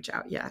the garbage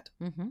out yet.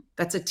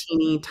 That's a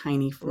teeny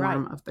tiny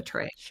form of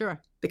betrayal.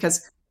 Sure.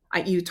 Because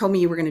you told me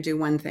you were going to do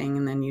one thing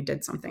and then you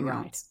did something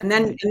else. And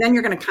then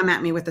you're going to come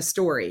at me with a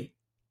story.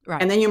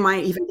 Right. And then you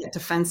might even get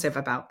defensive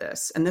about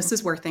this. And this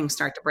is where things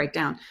start to break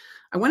down.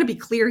 I want to be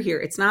clear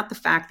here. It's not the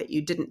fact that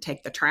you didn't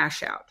take the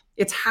trash out.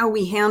 It's how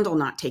we handle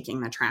not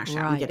taking the trash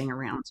out and getting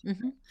around.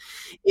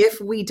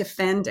 If we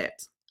defend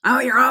it,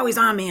 oh, you're always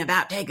on me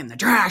about taking the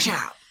trash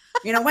out.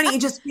 Why don't you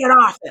just get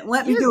off it and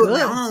let me do it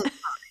my own time,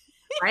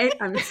 right?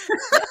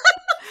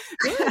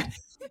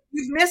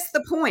 You've missed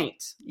the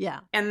point. Yeah.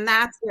 And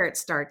that's where it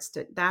starts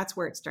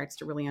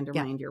to really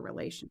undermine your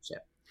relationship.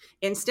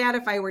 Instead,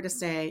 if I were to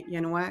say,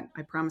 you know what,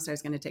 I promised I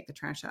was going to take the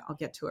trash out, I'll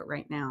get to it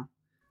right now.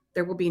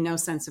 There will be no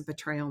sense of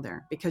betrayal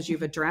there because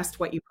you've addressed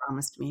what you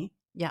promised me.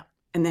 Yeah.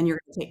 And then you're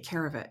going to take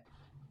care of it,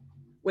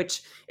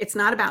 which it's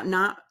not about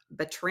not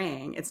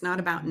betraying. It's not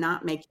about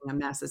not making a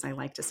mess, as I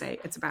like to say.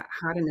 It's about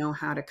how to know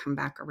how to come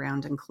back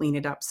around and clean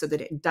it up so that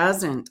it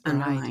doesn't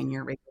undermine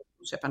your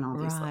relationship and all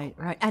these little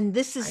Right. And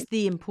this is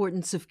the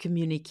importance of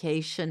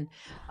communication,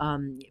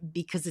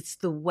 because it's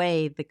the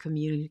way the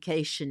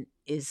communication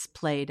is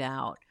played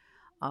out,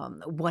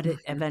 what it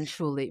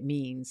eventually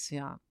means.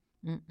 Yeah.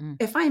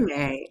 If I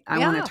may, I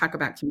want to talk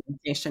about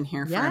communication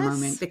here for a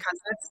moment, because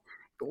that's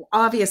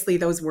obviously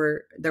those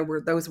were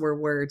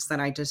words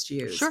that I just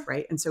used,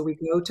 right? And so we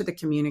go to the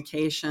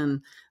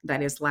communication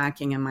that is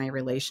lacking in my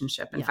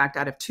relationship. In fact,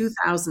 out of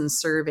 2,000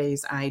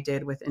 surveys I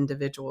did with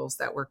individuals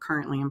that were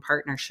currently in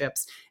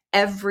partnerships,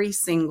 every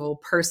single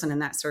person in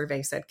that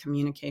survey said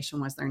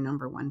communication was their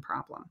number one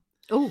problem.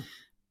 Oh,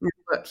 now,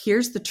 look,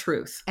 here's the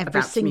truth.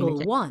 Every single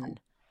one.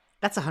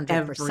 That's 100%.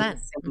 Every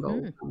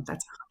single one.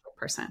 That's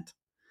 100%.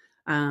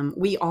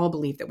 We all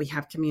believe that we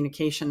have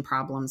communication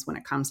problems when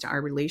it comes to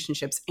our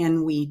relationships,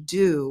 and we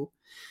do.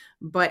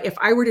 But if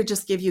I were to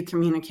just give you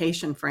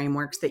communication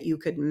frameworks that you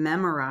could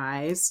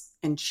memorize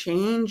and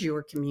change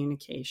your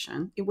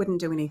communication, it wouldn't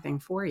do anything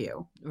for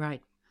you.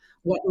 Right.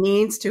 What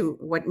needs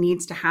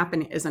to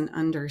happen is an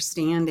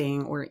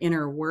understanding or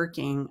inner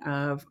working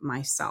of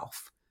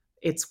myself.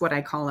 It's what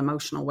I call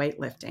emotional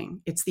weightlifting.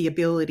 It's the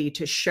ability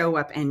to show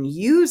up and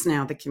use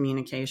now the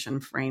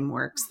communication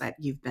frameworks that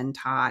you've been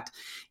taught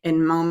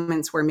in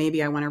moments where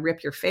maybe I want to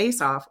rip your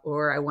face off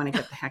or I want to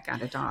get the heck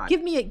out of Dodge.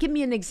 Give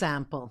me an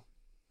example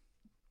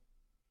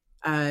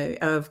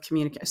of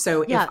communication.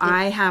 So if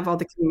I have all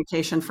the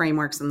communication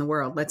frameworks in the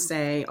world, let's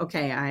say,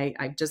 okay,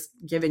 I've just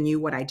given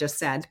you what I just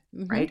said,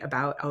 right?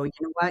 About, oh, you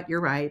know what?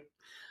 You're right.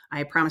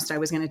 I promised I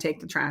was going to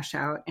take the trash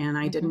out and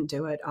I didn't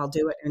do it. I'll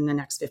do it in the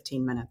next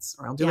 15 minutes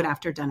or I'll do it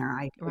after dinner.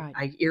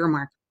 I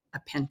earmark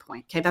a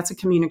pinpoint. Okay. That's a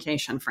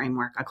communication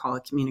framework. I call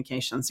it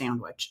communication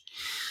sandwich.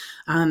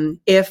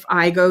 If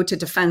I go to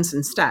defense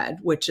instead,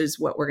 which is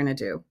what we're going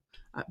to do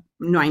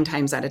 9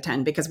 times out of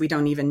 10, because we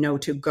don't even know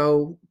to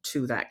go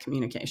to that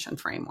communication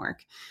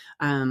framework.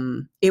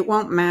 It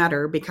won't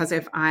matter, because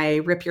if I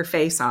rip your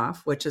face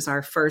off, which is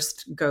our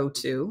first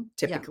go-to,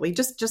 typically,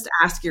 just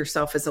ask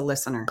yourself as a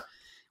listener,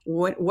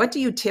 what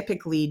do you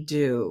typically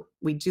do?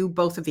 We do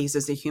both of these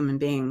as a human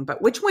being, but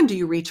which one do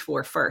you reach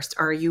for first?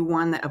 Are you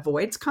one that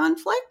avoids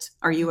conflict?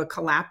 Are you a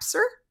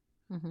collapser?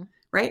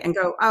 Right? And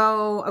go,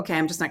 oh, okay,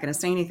 I'm just not going to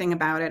say anything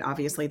about it.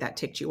 Obviously that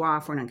ticked you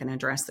off. We're not going to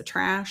address the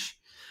trash.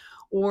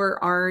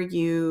 Or are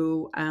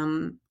you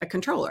a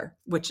controller,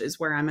 which is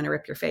where I'm going to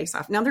rip your face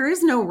off? Now, there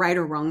is no right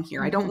or wrong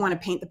here. I don't want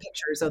to paint the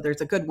picture as though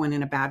there's a good one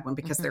and a bad one,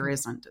 because there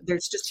isn't.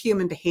 There's just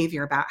human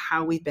behavior about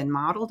how we've been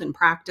modeled and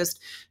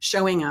practiced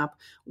showing up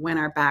when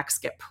our backs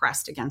get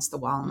pressed against the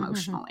wall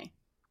emotionally.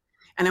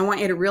 And I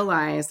want you to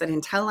realize that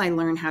until I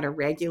learn how to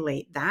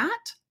regulate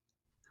that,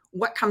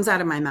 what comes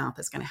out of my mouth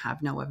is going to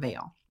have no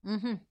avail.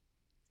 Does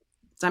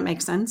that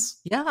make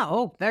sense? Yeah.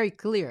 Oh, very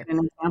clear. An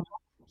example?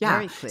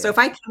 Yeah. So if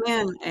I come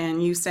in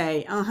and you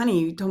say, oh,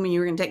 honey, you told me you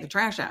were going to take the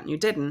trash out and you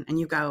didn't. And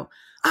you go,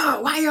 oh,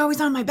 why are you always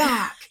on my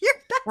back? Your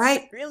back's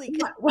right? Really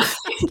good.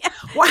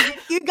 Why?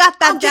 You got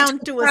that down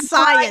to a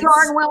science.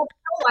 Darn well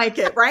feel like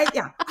it, right?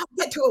 Yeah. I'll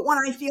get to it when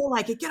I feel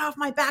like it. Get off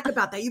my back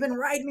about that. You've been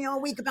riding me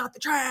all week about the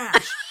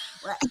trash.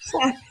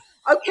 Right?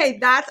 Okay.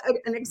 That's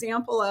an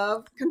example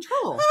of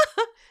control.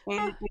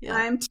 And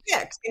I'm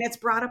ticked. And it's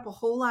brought up a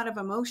whole lot of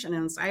emotion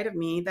inside of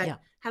me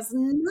that has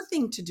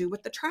nothing to do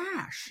with the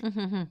trash.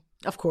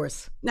 Of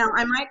course. Now,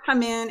 I might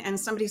come in and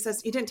somebody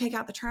says, you didn't take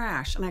out the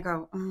trash. And I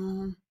go,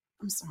 I'm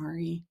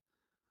sorry.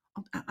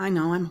 I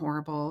know I'm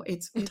horrible.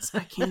 It's I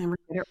can't ever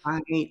get it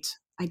right.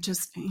 I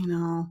just,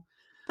 I'm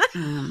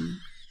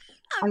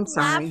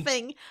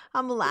sorry.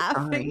 I'm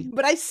laughing.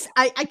 But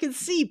I can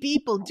see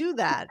people do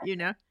that,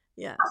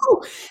 Yeah.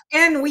 Oh,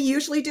 and we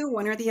usually do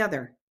one or the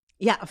other.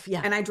 Yeah.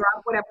 And I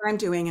drop whatever I'm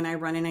doing and I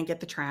run in and get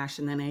the trash.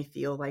 And then I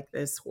feel like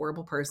this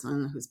horrible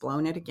person who's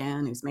blown it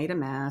again, who's made a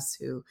mess,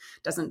 who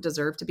doesn't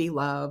deserve to be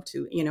loved,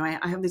 who,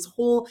 I have these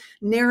whole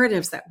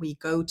narratives that we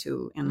go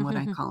to in what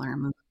I call our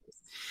movies.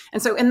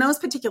 And so in those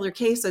particular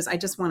cases, I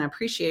just want to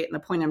appreciate, and the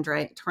point I'm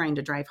trying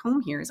to drive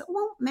home here is it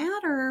won't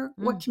matter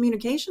what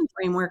communication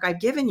framework I've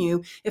given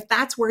you if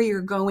that's where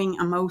you're going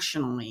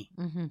emotionally,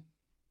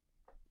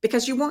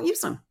 because you won't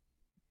use them.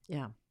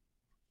 Yeah.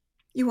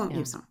 You won't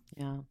use them.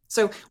 Yeah.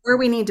 So where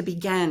we need to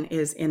begin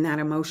is in that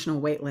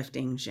emotional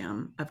weightlifting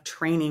gym of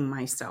training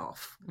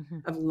myself,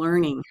 of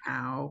learning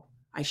how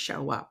I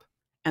show up.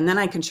 And then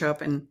I can show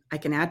up and I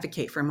can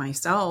advocate for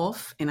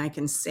myself and I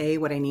can say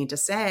what I need to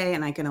say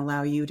and I can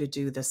allow you to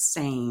do the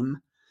same.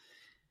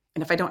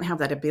 And if I don't have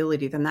that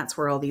ability, then that's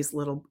where all these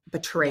little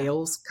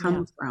betrayals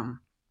come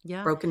from.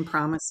 Yeah. Broken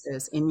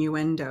promises,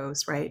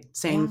 innuendos, right?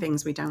 Saying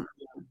things we don't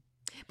mean.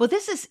 Well,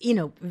 this is,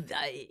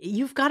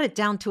 you've got it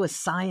down to a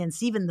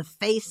science, even the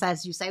face,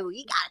 as you say, well,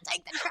 you got to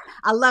take the trash.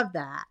 I love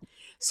that.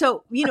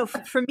 So,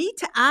 for me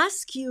to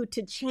ask you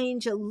to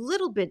change a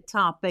little bit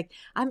topic,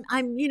 I'm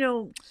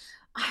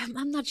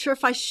not sure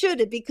if I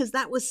should, because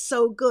that was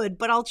so good,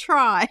 but I'll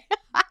try.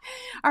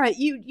 All right,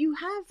 you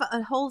have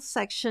a whole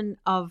section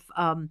of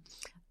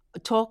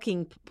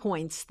talking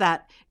points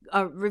that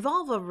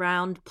revolve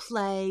around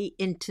play,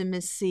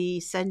 intimacy,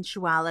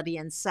 sensuality,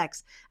 and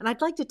sex, and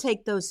I'd like to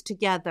take those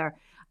together.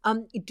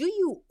 Do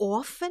you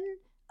often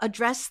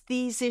address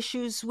these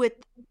issues with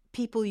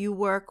people you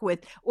work with,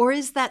 or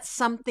is that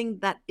something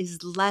that is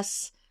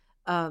less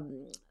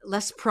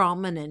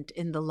prominent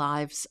in the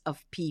lives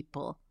of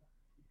people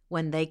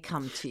when they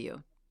come to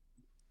you?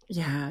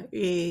 Yeah,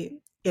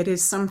 it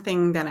is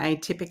something that I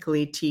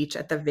typically teach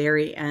at the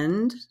very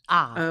end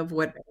of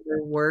whatever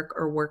work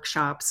or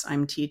workshops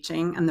I'm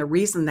teaching. And the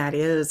reason that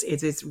is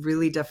it's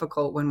really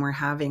difficult when we're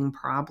having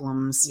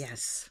problems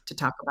to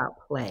talk about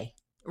play.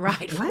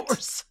 Right, What? of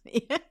course.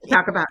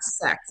 Talk about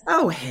sex.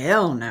 Oh,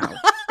 hell no.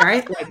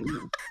 Right? Like,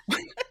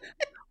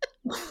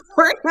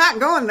 we're not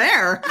going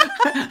there.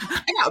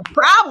 I got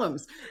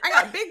problems. I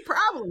got big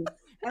problems.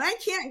 And I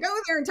can't go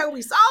there until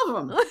we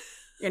solve them.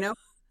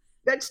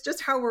 That's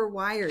just how we're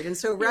wired. And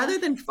so rather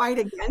than fight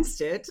against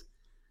it,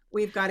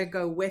 we've got to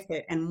go with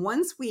it. And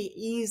once we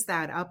ease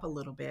that up a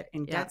little bit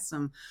and get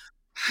some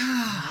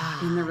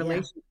in the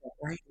relationship,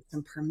 right?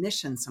 Some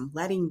permission, some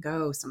letting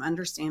go, some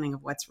understanding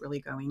of what's really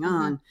going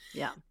on.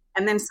 Yeah.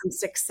 And then some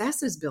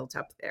success is built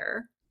up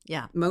there.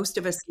 Yeah. Most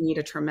of us need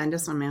a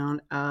tremendous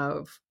amount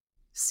of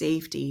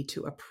safety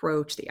to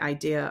approach the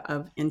idea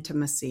of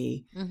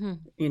intimacy,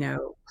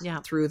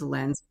 through the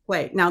lens of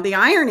play. Now, the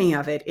irony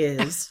of it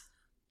is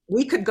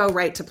we could go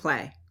right to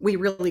play. We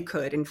really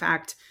could. In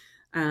fact,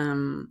 we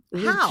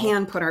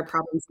can put our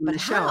problems on the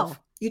shelf.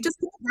 You just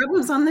put the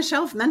problems on the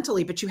shelf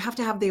mentally, but you have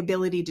to have the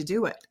ability to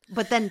do it.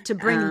 But then to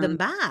bring them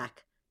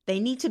back, they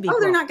need to be.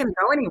 They're not going to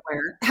go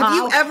anywhere. Have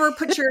you ever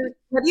put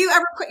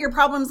your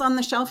problems on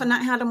the shelf and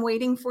not had them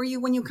waiting for you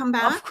when you come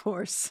back? Of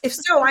course. If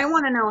so, I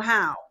want to know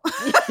how.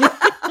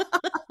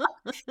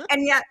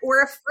 And yet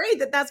we're afraid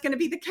that that's going to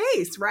be the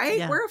case, right?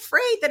 Yeah. We're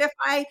afraid that if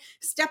I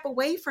step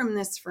away from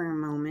this for a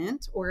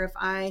moment, or if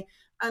I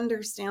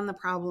understand the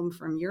problem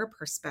from your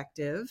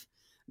perspective,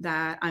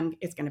 that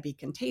it's going to be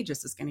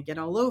contagious. It's going to get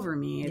all over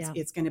me.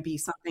 It's going to be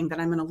something that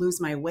I'm going to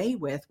lose my way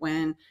with,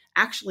 when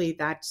actually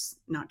that's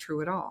not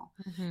true at all.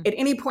 Mm-hmm. At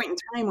any point in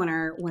time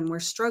when we're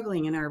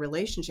struggling in our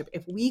relationship,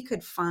 if we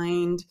could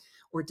find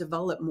or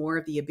develop more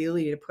of the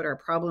ability to put our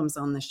problems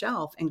on the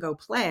shelf and go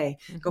play,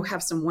 go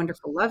have some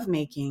wonderful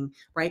lovemaking,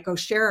 right? Go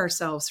share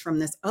ourselves from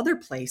this other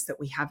place that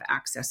we have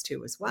access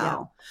to as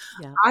well.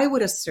 Yeah. I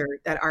would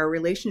assert that our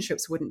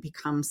relationships wouldn't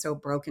become so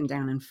broken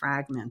down and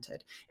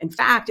fragmented. In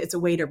fact, it's a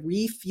way to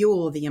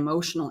refuel the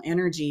emotional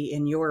energy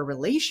in your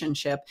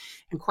relationship.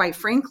 And quite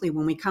frankly,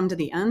 when we come to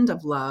the end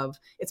of love,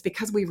 it's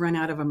because we've run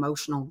out of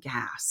emotional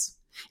gas.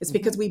 It's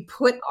because we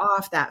put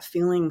off that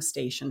filling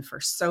station for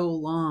so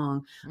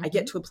long. I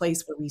get to a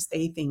place where we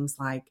say things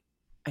like,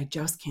 I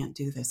just can't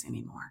do this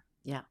anymore.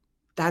 Yeah.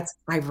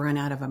 I've run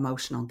out of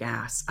emotional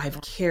gas. I've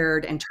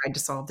cared and tried to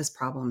solve this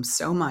problem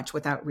so much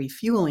without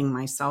refueling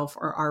myself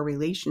or our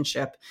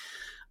relationship.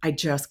 I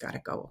just got to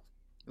go.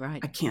 Right.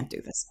 I can't do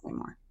this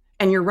anymore.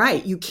 And you're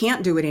right. You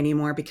can't do it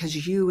anymore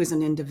because you as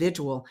an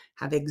individual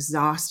have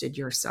exhausted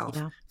yourself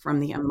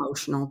from the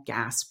emotional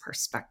gas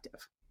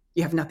perspective.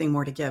 You have nothing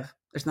more to give.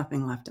 There's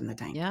nothing left in the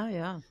tank.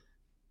 Yeah.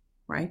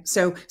 Right.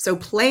 So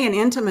play and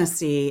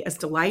intimacy, as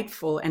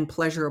delightful and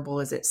pleasurable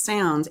as it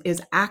sounds, is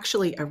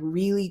actually a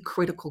really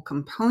critical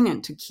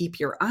component to keep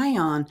your eye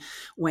on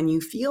when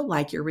you feel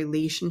like your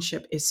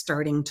relationship is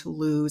starting to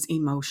lose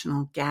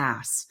emotional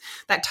gas.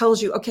 That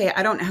tells you, okay,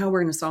 I don't know how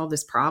we're going to solve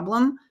this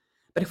problem,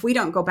 but if we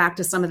don't go back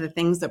to some of the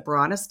things that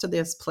brought us to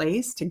this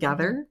place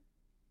together,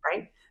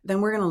 right? Then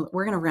we're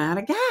gonna run out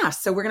of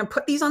gas. So we're gonna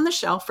put these on the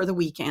shelf for the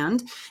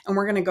weekend, and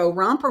we're gonna go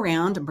romp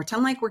around and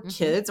pretend like we're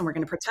kids, and we're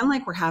gonna pretend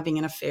like we're having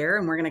an affair,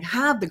 and we're gonna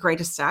have the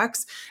greatest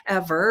sex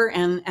ever,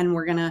 and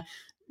we're gonna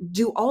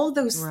do all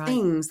those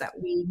things that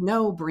we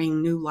know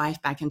bring new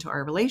life back into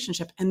our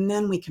relationship, and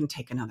then we can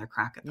take another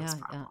crack at those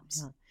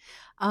problems.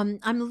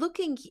 I'm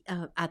looking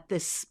at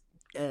this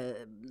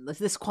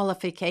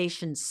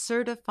qualification: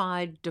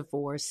 certified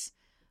divorce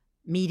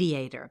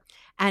mediator.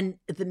 And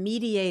the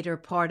mediator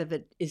part of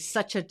it is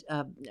such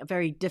a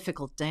very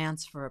difficult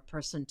dance for a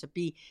person to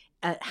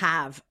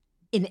have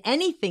in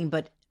anything,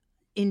 but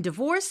in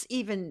divorce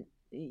even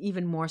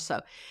more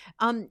so.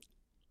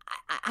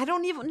 I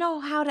don't even know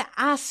how to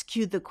ask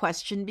you the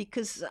question,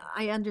 because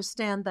I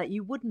understand that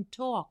you wouldn't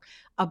talk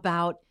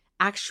about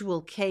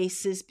actual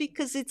cases,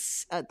 because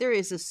it's there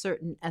is a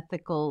certain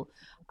ethical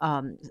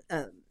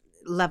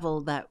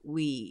level that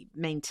we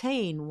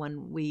maintain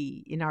when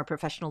we in our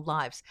professional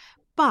lives.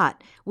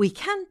 But we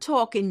can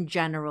talk in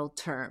general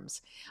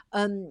terms.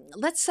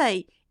 Let's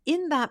say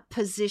in that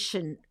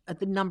position,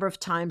 the number of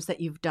times that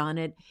you've done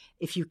it,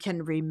 if you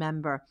can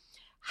remember,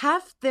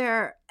 have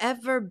there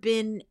ever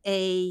been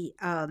a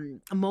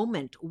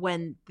moment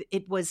when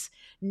it was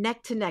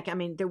neck to neck? I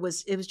mean, it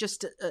was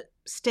just a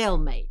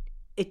stalemate.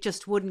 It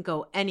just wouldn't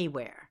go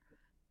anywhere.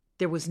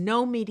 there was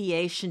no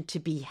mediation to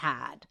be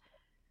had?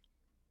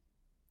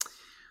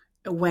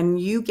 When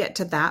you get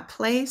to that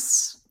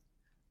place,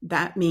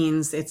 that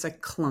means it's a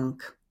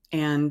clunk,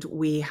 and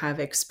we have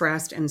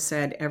expressed and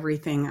said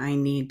everything I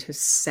need to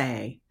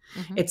say.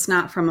 Mm-hmm. It's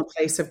not from a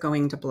place of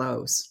going to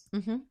blows.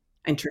 Mm-hmm.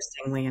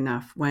 Interestingly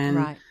enough,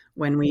 Right.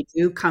 when we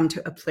do come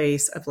to a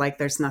place of like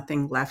there's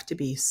nothing left to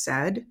be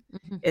said,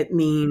 Mm-hmm. it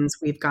means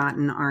we've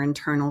gotten our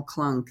internal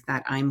clunk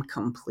that I'm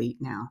complete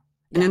now.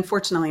 Yeah. And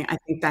unfortunately, I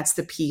think that's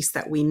the piece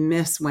that we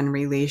miss when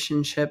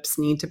relationships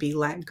need to be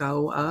let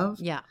go of.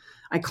 Yeah.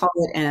 I call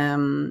it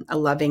a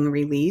loving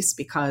release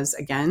because,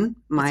 again,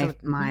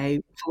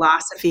 my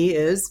philosophy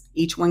is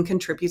each one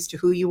contributes to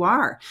who you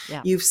are.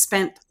 Yeah. You've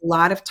spent a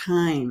lot of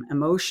time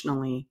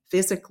emotionally,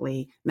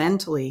 physically,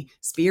 mentally,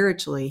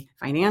 spiritually,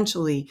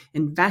 financially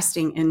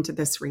investing into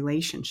this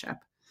relationship.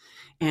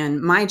 And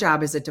my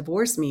job as a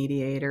divorce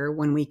mediator,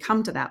 when we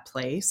come to that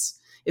place,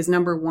 is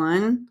number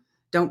one,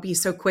 don't be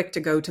so quick to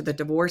go to the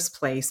divorce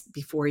place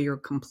before you're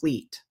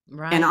complete.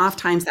 Right. And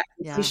oftentimes that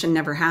completion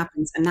never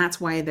happens. And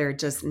that's why they're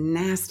just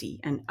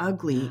nasty and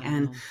ugly.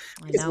 And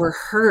because we're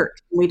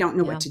hurt, we don't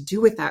know what to do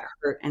with that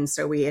hurt. And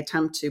so we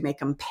attempt to make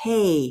them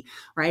pay,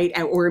 right?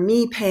 Or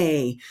me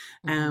pay,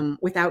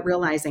 without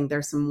realizing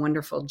there's some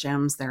wonderful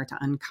gems there to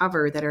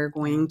uncover that are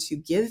going to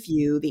give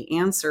you the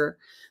answer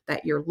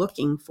that you're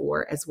looking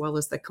for, as well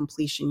as the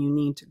completion you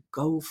need to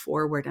go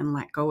forward and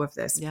let go of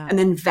this. And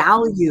then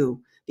value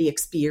the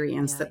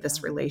experience that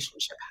this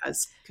relationship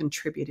has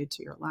contributed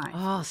to your life.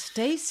 Oh,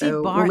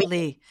 Staci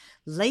Bartley,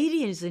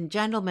 ladies and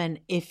gentlemen,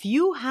 if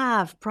you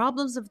have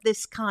problems of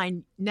this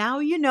kind, now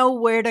you know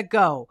where to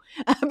go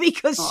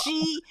because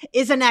she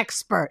is an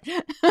expert.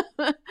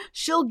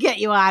 She'll get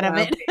you out of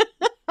it.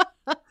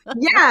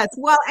 Yes.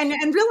 Well,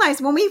 and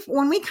realize when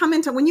we come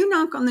into, when you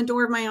knock on the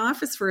door of my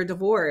office for a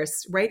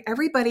divorce, right,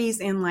 everybody's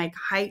in like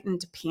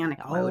heightened panic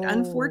mode.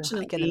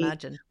 Unfortunately, I can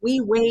imagine. We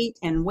wait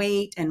and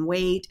wait and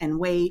wait and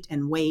wait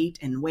and wait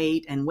and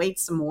wait and wait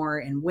some more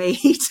and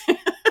wait.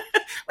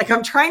 Like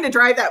I'm trying to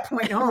drive that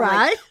point home.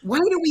 Right. Like, why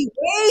do we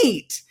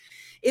wait?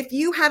 If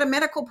you had a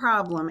medical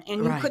problem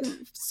and you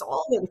couldn't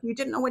solve it, if you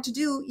didn't know what to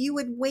do, you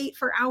would wait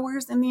for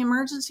hours in the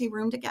emergency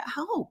room to get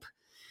help.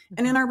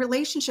 And in our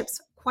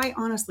relationships, quite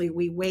honestly,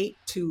 we wait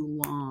too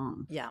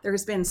long. Yeah.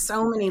 There's been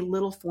so many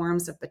little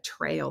forms of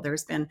betrayal.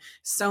 There's been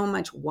so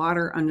much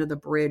water under the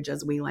bridge,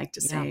 as we like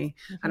to say.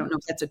 I don't know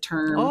if that's a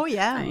term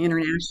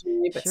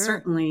internationally, but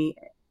certainly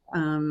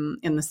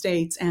in the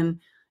States. And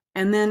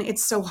then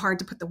it's so hard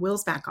to put the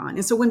wheels back on.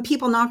 And so when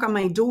people knock on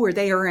my door,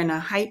 they are in a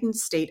heightened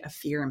state of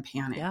fear and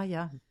panic. Yeah,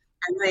 yeah.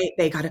 And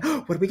they got to,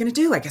 what are we going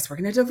to do? I guess we're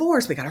going to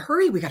divorce. We got to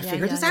hurry. We got to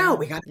figure this out.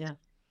 We got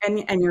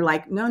and you're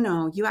like,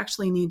 no, you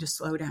actually need to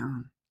slow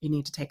down. You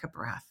need to take a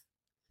breath.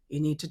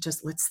 You need to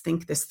just, let's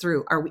think this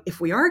through.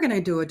 If we are going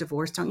to do a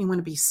divorce, don't you want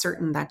to be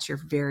certain that's your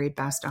very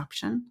best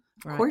option?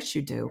 Of course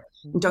you do.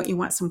 And don't you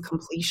want some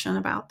completion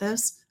about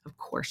this? Of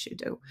course you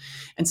do.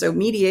 And so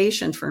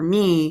mediation for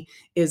me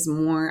is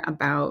more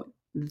about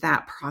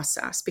that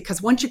process, because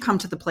once you come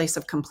to the place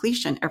of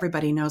completion,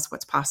 everybody knows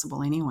what's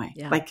possible anyway.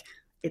 Yeah. Like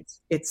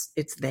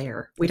it's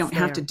there. We don't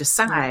have to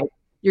decide.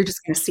 You're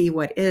just going to see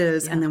what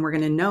is, and then we're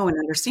going to know and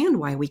understand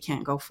why we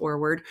can't go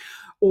forward,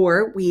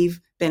 or we've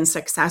been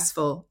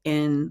successful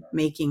in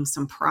making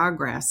some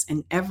progress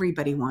and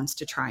everybody wants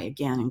to try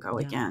again and go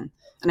again.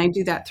 And I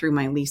do that through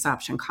my lease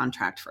option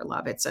contract for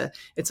love. It's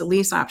a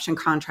lease option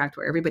contract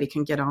where everybody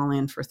can get all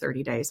in for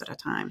 30 days at a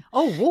time.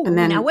 Oh, whoa. And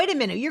then, now wait a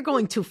minute. You're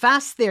going too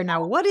fast there.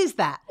 Now, what is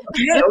that?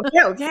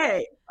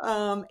 Okay.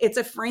 It's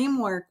a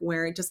framework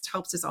where it just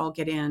helps us all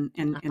get in,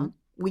 and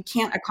we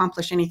can't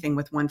accomplish anything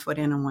with 1 foot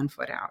in and 1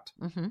 foot out.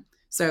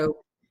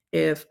 So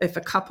if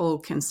a couple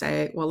can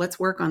say, well, let's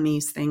work on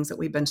these things that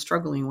we've been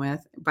struggling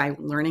with by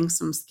learning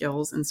some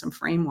skills and some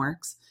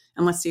frameworks,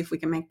 and let's see if we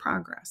can make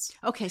progress.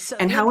 Okay. So,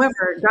 and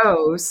however it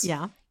goes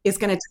is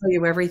going to tell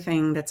you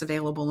everything that's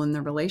available in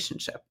the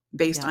relationship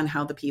based on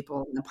how the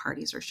people and the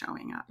parties are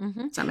showing up.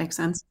 Does that make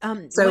sense?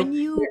 So when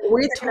you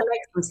we're either going to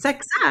make some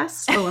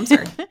success. Oh, I'm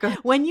sorry. Go ahead.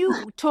 When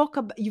you talk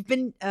about,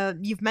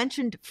 you've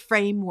mentioned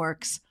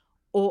frameworks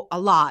a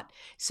lot.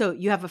 So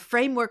you have a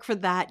framework for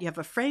that. You have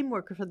a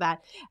framework for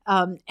that.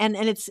 And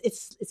it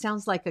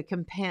sounds like a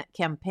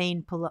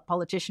campaign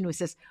politician who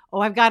says, "Oh,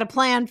 I've got a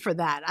plan for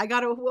that. I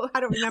don't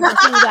remember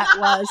who that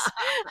was.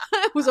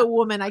 It was a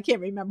woman. I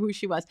can't remember who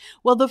she was."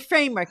 Well, the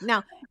framework.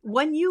 Now,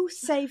 when you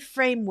say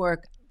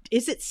framework,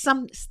 is it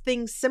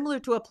something similar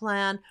to a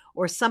plan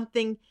or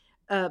something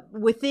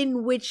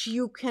within which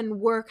you can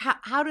work?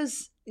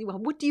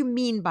 What do you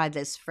mean by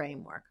this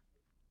framework?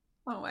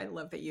 Oh, I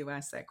love that you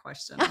asked that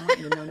question. I want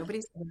you to know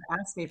nobody's ever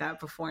asked me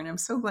that before, and I'm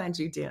so glad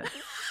you did.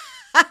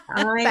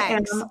 I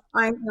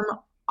am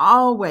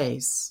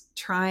always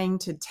trying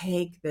to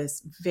take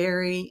this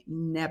very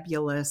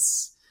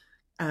nebulous,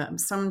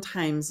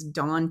 sometimes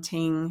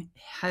daunting,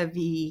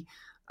 heavy,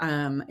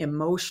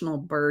 emotional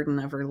burden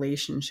of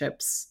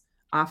relationships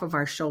off of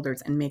our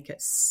shoulders and make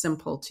it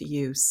simple to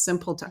use,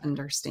 simple to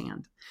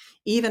understand.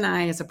 Even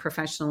I, as a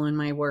professional in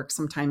my work,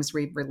 sometimes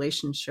read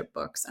relationship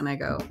books and I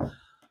go,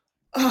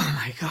 oh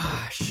my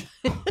gosh,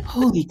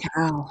 holy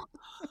cow.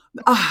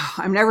 Oh,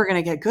 I'm never going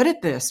to get good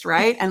at this,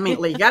 right? I mean,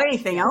 like, you got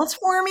anything else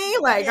for me?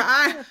 Like,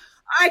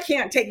 I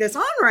can't take this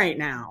on right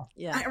now.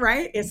 Yeah.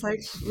 Right? It's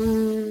like,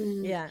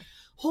 Yeah.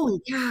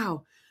 holy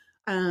cow.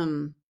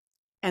 And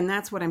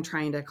that's what I'm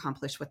trying to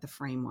accomplish with the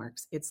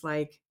frameworks. It's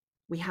like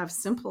we have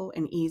simple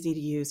and easy to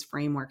use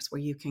frameworks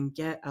where you can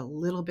get a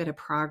little bit of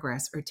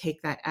progress or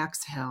take that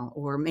exhale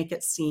or make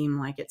it seem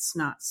like it's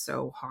not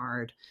so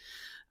hard.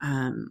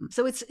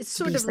 So it's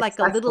sort be of like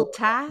a little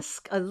successful.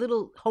 task, a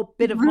little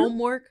bit of Mhm.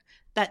 homework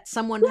that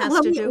someone Yeah, has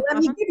to do. let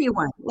me give you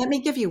one. Let me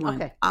give you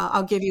one. Okay.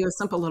 I'll give you a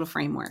simple little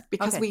framework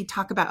because Okay. we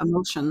talk about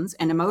emotions,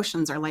 and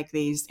emotions are like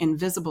these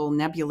invisible,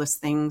 nebulous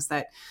things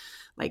that,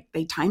 like,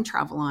 they time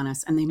travel on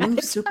us and they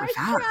move super Time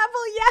fast.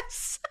 travel,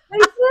 yes. They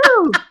do.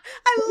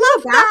 I Little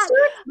love that.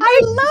 bastards, I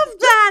right? love Just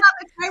that. about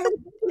the time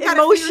we got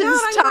it figured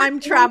Emotions, out, I'm time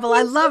like, travel.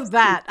 I 1960. love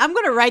that. I'm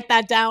going to write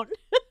that down.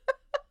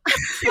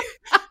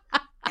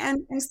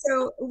 And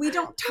so we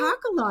don't talk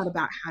a lot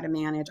about how to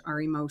manage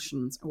our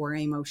emotions or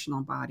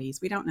emotional bodies.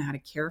 We don't know how to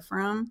care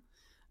for them.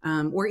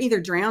 We're either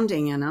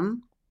drowning in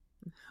them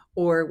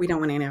or we don't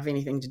want to have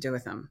anything to do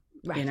with them.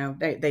 Right. You know,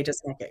 they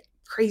just make it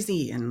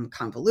crazy and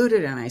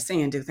convoluted, and I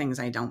say and do things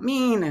I don't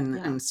mean.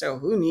 And so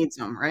who needs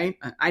them, right?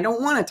 I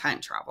don't want to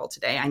time travel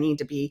today. I need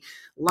to be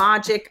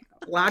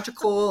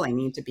logical. I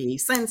need to be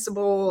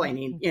sensible. I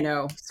need,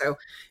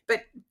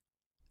 but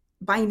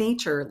by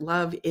nature,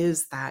 love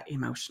is that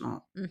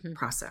emotional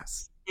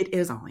process. It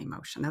is all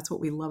emotion. That's what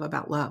we love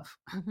about love,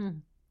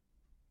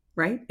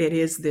 right? It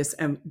is this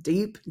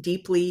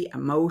deeply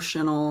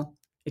emotional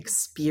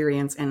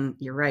experience. And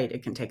you're right,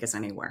 it can take us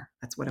anywhere.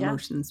 That's what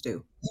emotions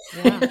do.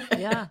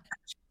 Yeah.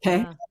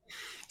 Okay.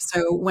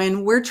 So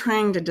when we're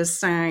trying to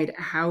decide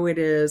how it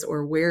is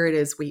or where it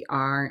is we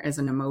are as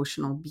an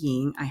emotional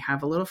being, I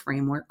have a little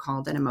framework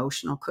called an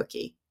emotional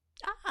cookie.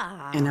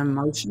 An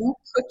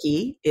emotional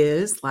cookie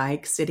is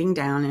like sitting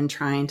down and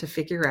trying to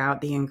figure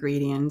out the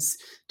ingredients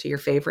to your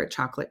favorite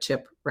chocolate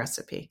chip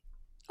recipe.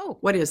 Oh,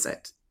 what is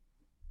it?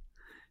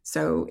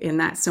 So in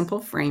that simple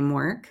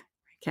framework,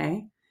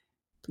 okay,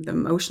 the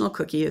emotional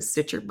cookie is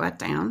sit your butt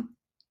down,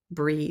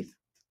 breathe,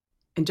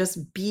 and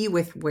just be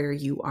with where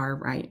you are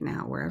right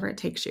now, wherever it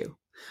takes you.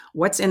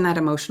 What's in that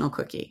emotional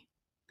cookie?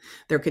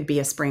 There could be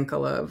a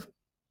sprinkle of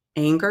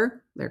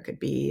anger. There could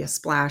be a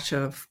splash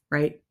of,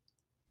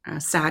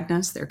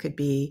 sadness. There could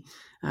be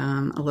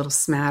a little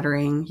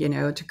smattering,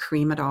 to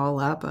cream it all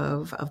up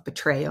of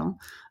betrayal.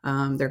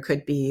 There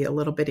could be a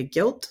little bit of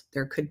guilt.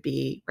 There could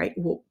be,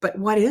 but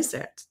what is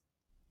it?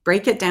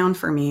 Break it down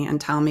for me and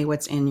tell me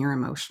what's in your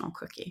emotional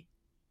cookie.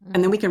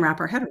 And then we can wrap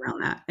our head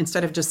around that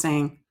instead of just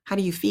saying, how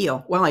do you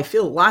feel? Well, I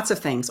feel lots of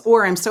things,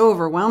 or I'm so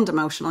overwhelmed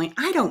emotionally.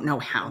 I don't know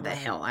how the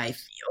hell I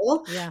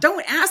feel. Yeah.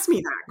 Don't ask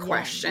me that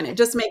question. It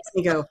just makes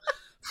me go,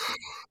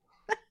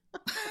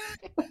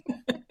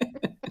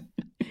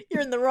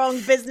 you're in the wrong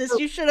business.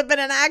 You should have been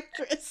an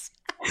actress.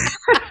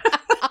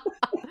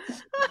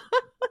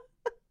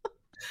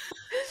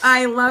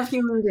 I love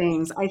human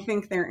beings. I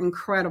think they're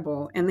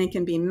incredible, and they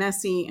can be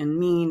messy and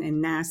mean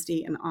and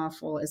nasty and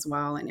awful as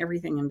well, and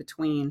everything in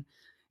between.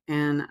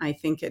 And I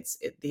think it's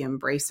the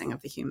embracing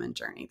of the human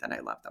journey that I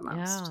love the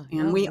most.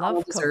 Yeah, and we all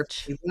love deserve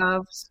coach. to be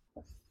loved.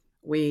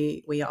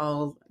 We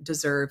all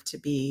deserve to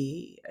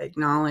be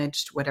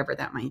acknowledged, whatever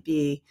that might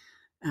be.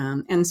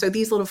 And so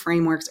these little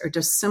frameworks are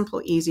just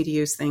simple, easy to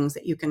use things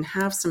that you can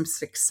have some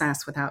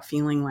success without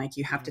feeling like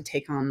you have to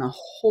take on the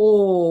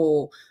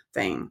whole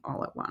thing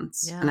all at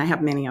once. Yeah. And I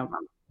have many of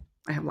them.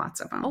 I have lots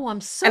of them. Oh, I'm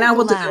so glad. And I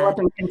will glad. develop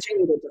and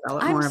continue to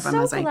develop more of them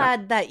as I go. I'm so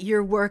glad that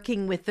you're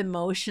working with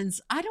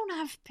emotions. I don't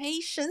have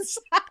patience.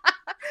 I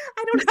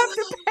don't have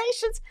the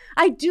patience.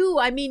 I do.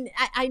 I mean,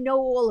 I know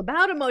all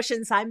about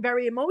emotions. I'm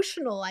very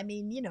emotional. I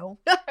mean,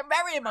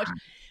 very emotional.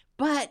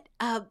 But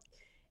I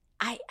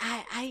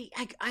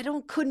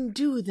couldn't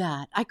do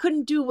that. I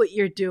couldn't do what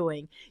you're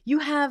doing. You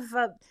have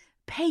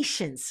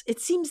patience. It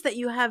seems that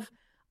you have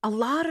a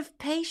lot of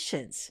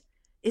patience.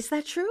 Is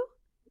that true?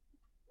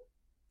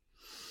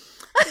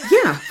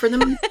 Yeah, for the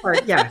most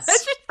part,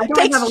 yes. I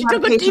don't have a lot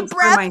of patience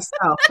for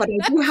myself, but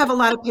I do have a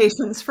lot of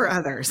patience for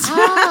others.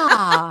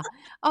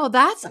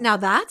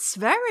 That's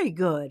very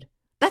good.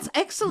 That's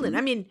excellent.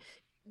 I mean,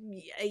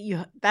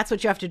 that's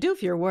what you have to do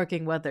if you're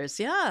working with others.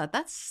 Yeah,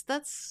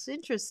 that's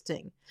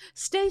interesting.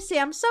 Staci,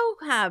 I'm so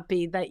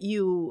happy that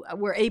you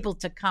were able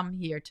to come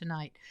here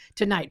tonight.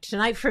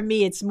 Tonight for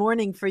me, it's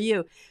morning for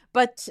you.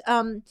 But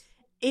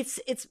it's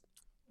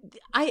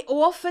I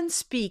often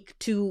speak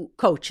to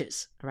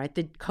coaches, right?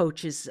 The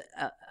coach is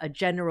a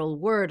general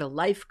word, a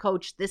life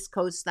coach, this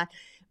coach, that.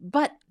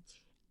 But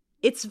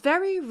it's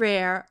very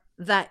rare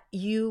that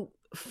you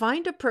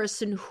find a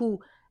person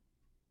who,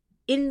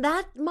 in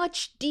that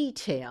much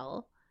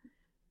detail,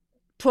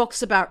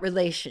 talks about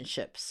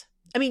relationships.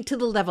 I mean, to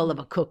the level of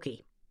a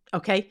cookie,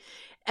 okay?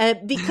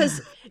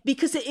 Because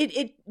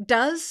it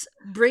does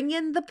bring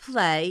in the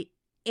play.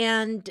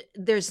 And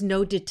there's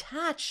no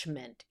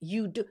detachment.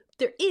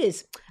 There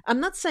is.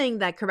 I'm not saying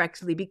that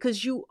correctly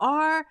because you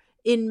are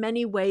in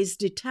many ways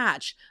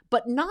detached,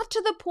 but not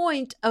to the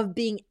point of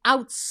being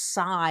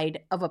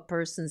outside of a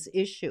person's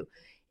issue.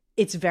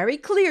 It's very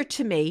clear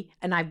to me,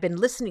 and I've been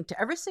listening to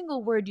every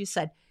single word you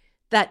said,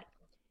 that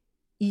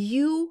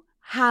you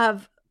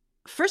have,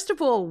 first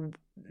of all,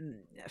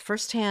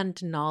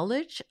 firsthand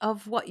knowledge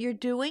of what you're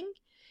doing,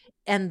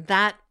 and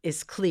that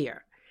is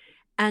clear.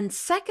 And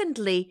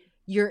secondly,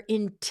 your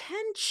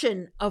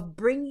intention of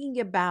bringing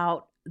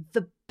about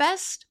the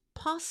best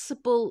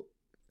possible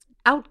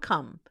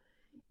outcome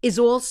is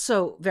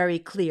also very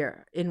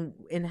clear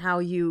in how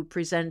you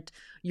present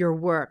your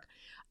work.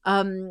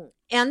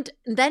 And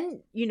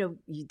then,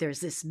 there's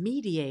this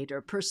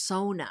mediator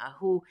persona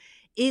who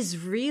is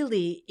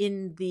really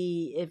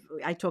if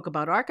I talk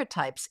about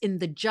archetypes, in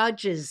the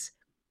judge's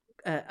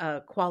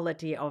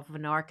quality of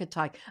an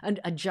archetype. And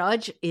a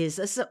judge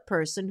is a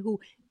person who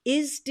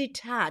is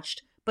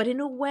detached, but in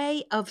a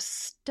way of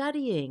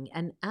studying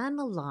and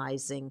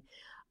analyzing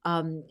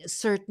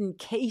certain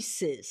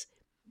cases.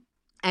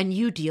 And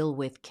you deal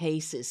with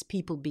cases.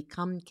 People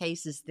become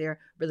cases. Their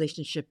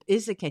relationship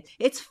is a case.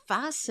 It's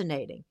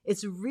fascinating.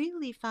 It's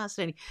really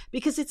fascinating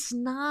because it's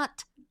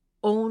not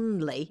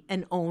only,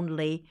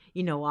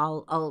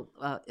 I'll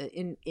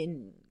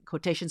in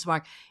quotations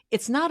mark,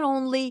 it's not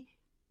only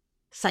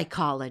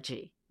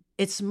psychology.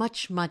 It's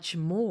much, much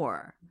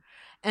more.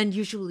 And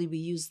usually we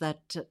use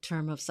that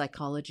term of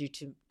psychology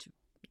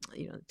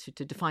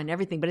to define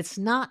everything, but it's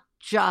not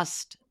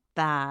just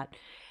that.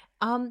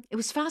 It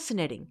was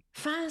fascinating.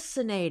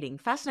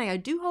 I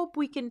do hope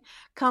we can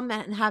come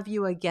and have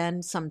you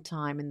again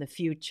sometime in the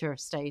future,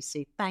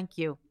 Staci. Thank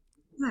you.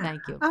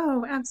 Thank you.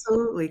 Oh,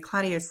 absolutely.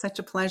 Claudia, it's such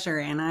a pleasure.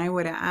 And I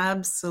would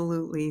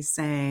absolutely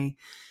say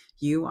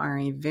you are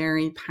a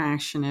very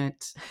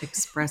passionate,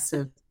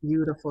 expressive,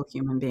 beautiful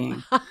human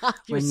being.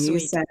 When you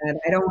said,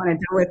 I don't want to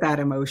deal with that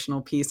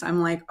emotional piece,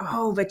 I'm like,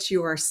 oh, but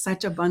you are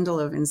such a bundle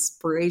of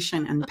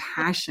inspiration and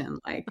passion.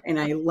 And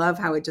I love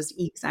how it just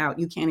ekes out.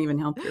 You can't even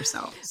help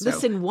yourself. So,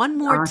 listen, one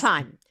more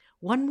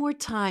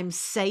time,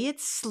 say it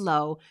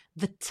slow,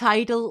 the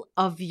title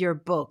of your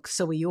book,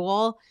 so we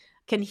all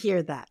can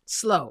hear that.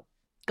 Slow.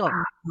 Go.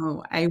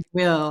 Oh, I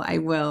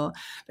will.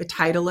 The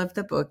title of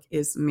the book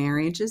is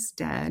Marriage is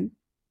Dead: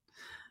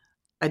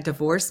 A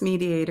Divorce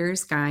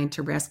Mediator's Guide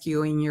to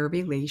Rescuing Your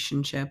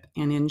Relationship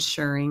and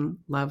Ensuring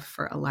Love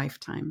for a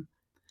Lifetime.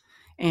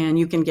 And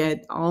you can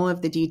get all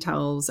of the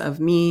details of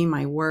me,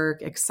 my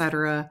work,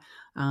 etc.,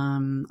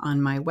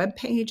 on my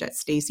webpage at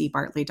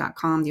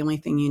stacibartley.com. The only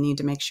thing you need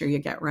to make sure you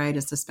get right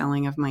is the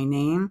spelling of my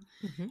name.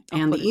 Mm-hmm.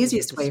 And the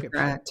easiest way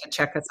to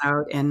check us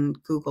out and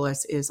Google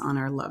us is on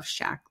our Love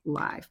Shack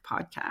Live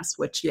podcast,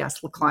 which, yes,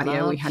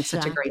 Claudia, we had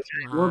such a great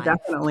time. We'll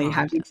definitely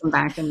have you come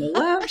back in the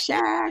Love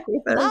Shack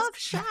with us. Love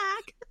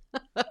Shack.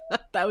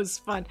 That was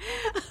fun.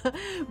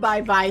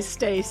 Bye-bye,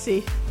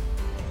 Staci.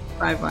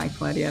 Bye-bye,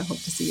 Claudia. Hope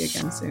to see you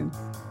again soon.